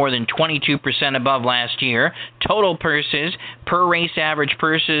up more than 22% above last year, total purses, per race average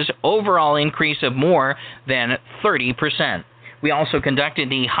purses, overall increase of more than 30%. We also conducted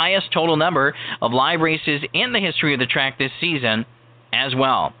the highest total number of live races in the history of the track this season as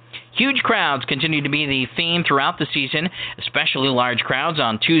well. Huge crowds continue to be the theme throughout the season, especially large crowds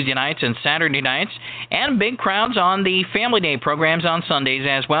on Tuesday nights and Saturday nights, and big crowds on the Family Day programs on Sundays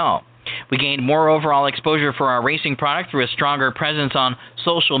as well. We gained more overall exposure for our racing product through a stronger presence on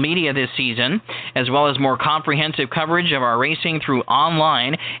social media this season, as well as more comprehensive coverage of our racing through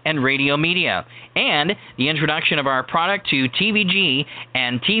online and radio media, and the introduction of our product to TVG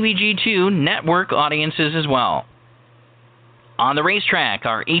and TVG2 network audiences as well. On the racetrack,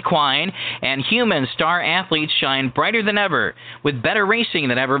 our equine and human star athletes shine brighter than ever, with better racing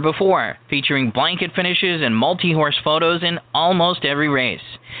than ever before, featuring blanket finishes and multi-horse photos in almost every race.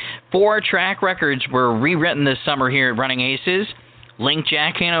 4 track records were rewritten this summer here at Running Aces. Link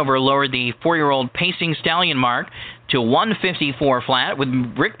Jack Hanover lowered the 4-year-old Pacing Stallion mark to 154 flat with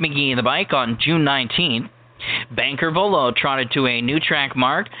Rick McGee in the bike on June 19th. Banker Volo trotted to a new track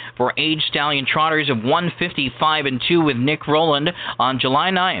mark for age stallion trotters of 155 and 2 with Nick Rowland on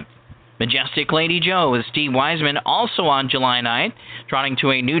July 9th. Majestic Lady Joe with Steve Wiseman also on July 9th, trotting to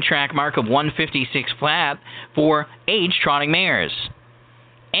a new track mark of 156 flat for age trotting mares.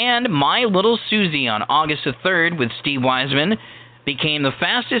 And My Little Susie on August the 3rd with Steve Wiseman became the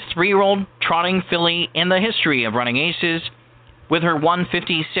fastest 3-year-old trotting filly in the history of Running Aces with her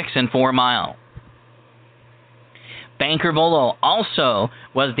 156 and 4 mile. Banker Volo also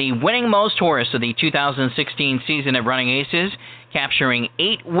was the winning most horse of the 2016 season at Running Aces, capturing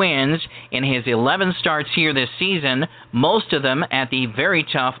 8 wins in his 11 starts here this season, most of them at the very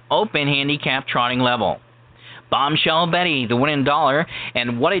tough open handicap trotting level. Bombshell Betty, the Winning Dollar,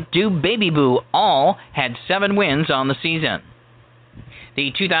 and What It Do Baby Boo all had 7 wins on the season.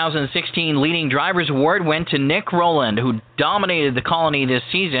 The 2016 Leading Drivers Award went to Nick Rowland, who dominated the Colony this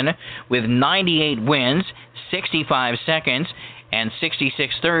season with 98 wins, 65 seconds, and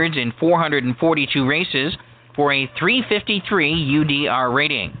 66 thirds in 442 races for a 353 UDR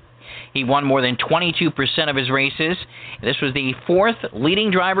rating. He won more than 22% of his races. This was the 4th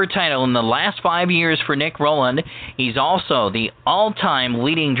leading driver title in the last 5 years for Nick Rowland. He's also the all-time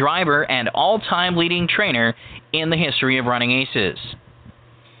leading driver and all-time leading trainer in the history of Running Aces.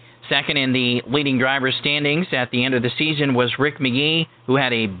 Second in the leading driver standings at the end of the season was Rick McGee, who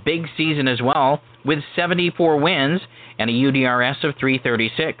had a big season as well, with 74 wins and a UDRS of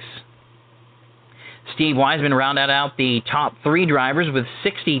 336. Steve Wiseman rounded out the top 3 drivers with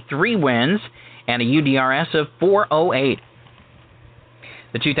 63 wins and a UDRS of 408.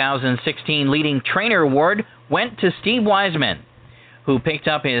 The 2016 Leading Trainer Award went to Steve Wiseman, who picked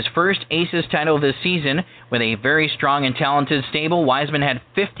up his first Aces title this season with a very strong and talented stable. Wiseman had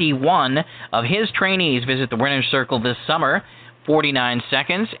 51 of his trainees visit the winner's circle this summer, 49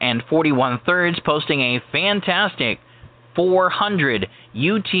 seconds and 41 thirds, posting a fantastic 400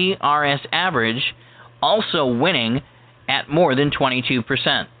 UTRS average, also winning at more than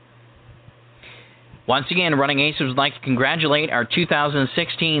 22%. Once again, Running Aces would like to congratulate our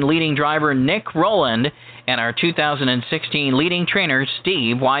 2016 leading driver Nick Rowland and our 2016 leading trainer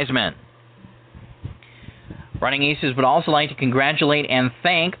Steve Wiseman. Running Aces would also like to congratulate and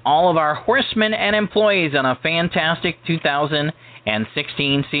thank all of our horsemen and employees on a fantastic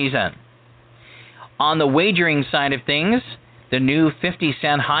 2016 season. On the wagering side of things, the new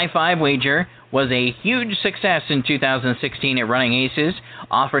 50-cent high five wager was a huge success in 2016 at Running Aces.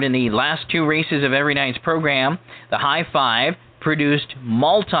 Offered in the last 2 races of every night's program, the high five produced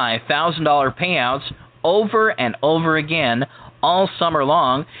multi-$1,000 payouts over and over again all summer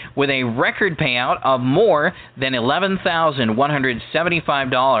long, with a record payout of more than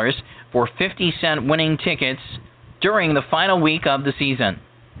 $11,175 for 50-cent winning tickets during the final week of the season.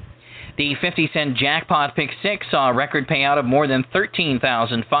 The 50-cent jackpot pick 6 saw a record payout of more than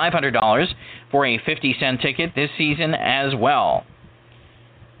 $13,500 for a 50-cent ticket this season as well.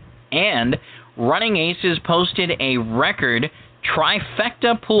 And Running Aces posted a record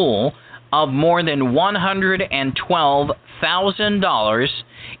trifecta pool of more than $112,000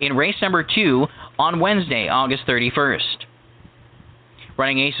 in race number 2 on Wednesday, August 31st.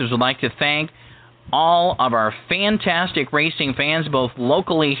 Running Aces would like to thank all of our fantastic racing fans, both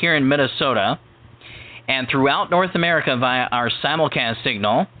locally here in Minnesota and throughout North America via our simulcast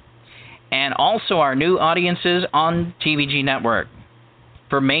signal, and also our new audiences on TVG Network,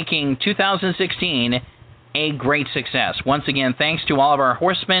 for making 2016 a great success. Once again, thanks to all of our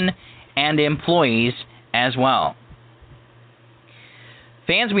horsemen and employees as well.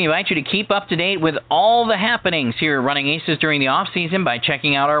 Fans, we invite you to keep up to date with all the happenings here at Running Aces during the off-season by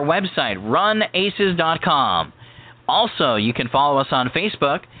checking out our website, runaces.com. Also, you can follow us on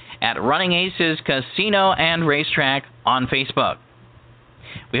Facebook at Running Aces Casino and Racetrack on Facebook.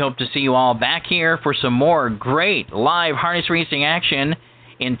 We hope to see you all back here for some more great live harness racing action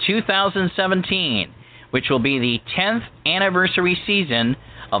in 2017, which will be the 10th anniversary season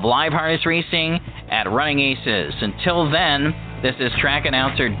of live harness racing at Running Aces. Until then, this is track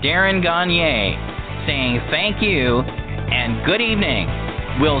announcer Darren Gagne saying thank you and good evening.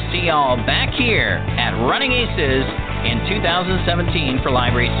 We'll see y'all back here at Running Aces in 2017 for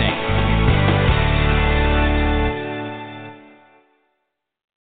live racing.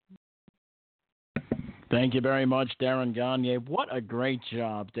 Thank you very much, Darren Gagne. What a great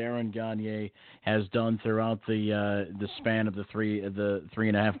job Darren Gagne has done throughout the span of the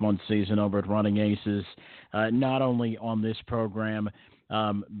 3.5 month season over at Running Aces. Not only on this program,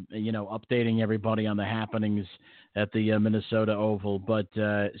 updating everybody on the happenings at the Minnesota Oval, but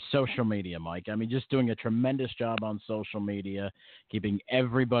social media, Mike. I mean, just doing a tremendous job on social media, keeping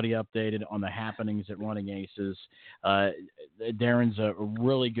everybody updated on the happenings at Running Aces. Darren's a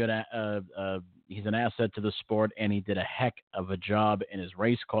really good he's an asset to the sport, and he did a heck of a job, and his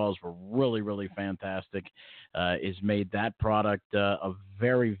race calls were really, really fantastic. Has made that product a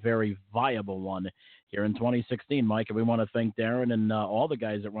very, very viable one here in 2016, Mike. And we want to thank Darren and all the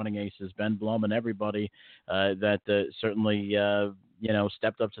guys at Running Aces, Ben Blum and everybody that certainly,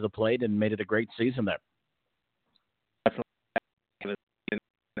 stepped up to the plate and made it a great season there.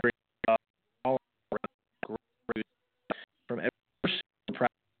 From every proud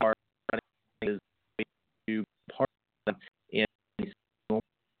is to part of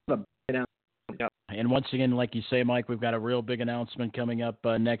and once again, like you say, Mike, we've got a real big announcement coming up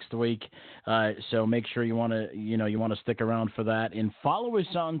next week. So make sure you want to stick around for that, and follow us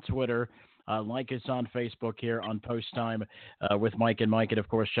on Twitter. Like us on Facebook here on Post Time with Mike and Mike. And, of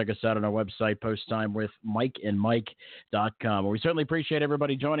course, check us out on our website, posttimewithmikeandmike.com. We certainly appreciate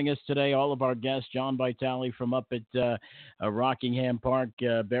everybody joining us today. All of our guests, John Vitale from up at Rockingham Park,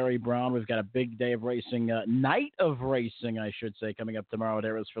 Barry Brown. We've got a big day of racing, night of racing, I should say, coming up tomorrow at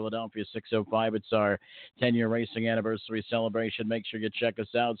Aeros Philadelphia, 6:05. It's our 10-year racing anniversary celebration. Make sure you check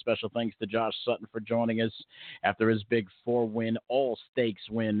us out. Special thanks to Josh Sutton for joining us after his big 4-win, all-stakes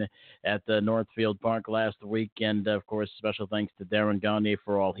win at the Northfield Park last week. And, of course, special thanks to Darren Gagne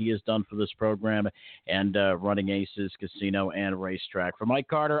for all he has done for this program and Running Aces Casino and Racetrack. For Mike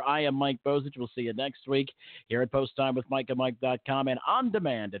Carter, I am Mike Bozich. We'll see you next week here at Post Time with MikeandMike.com and on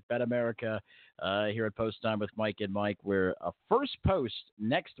demand at Bet America here at Post Time with Mike and Mike. We're a first post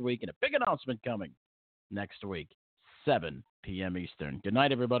next week and a big announcement coming next week, 7 p.m. Eastern. Good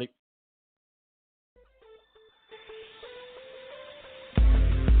night, everybody.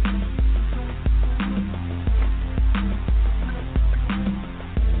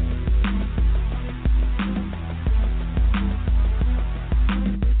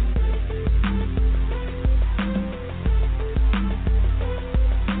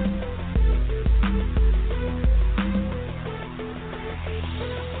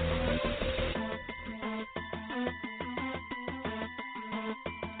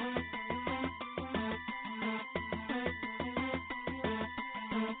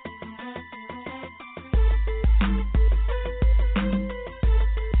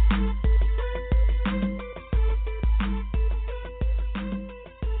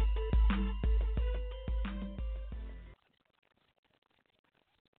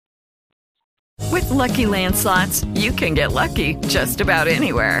 With Lucky Land Slots, you can get lucky just about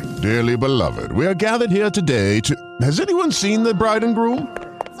anywhere. Dearly beloved, we are gathered here today to... Has anyone seen the bride and groom?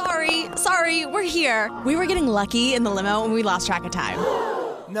 Sorry, we're here. We were getting lucky in the limo and we lost track of time.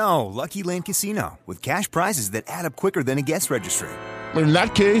 No, Lucky Land Casino, with cash prizes that add up quicker than a guest registry. In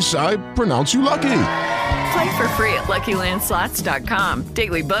that case, I pronounce you lucky. Play for free at LuckyLandSlots.com.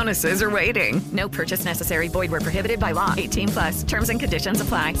 Daily bonuses are waiting. No purchase necessary. Void where prohibited by law. 18+. Terms and conditions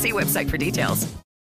apply. See website for details.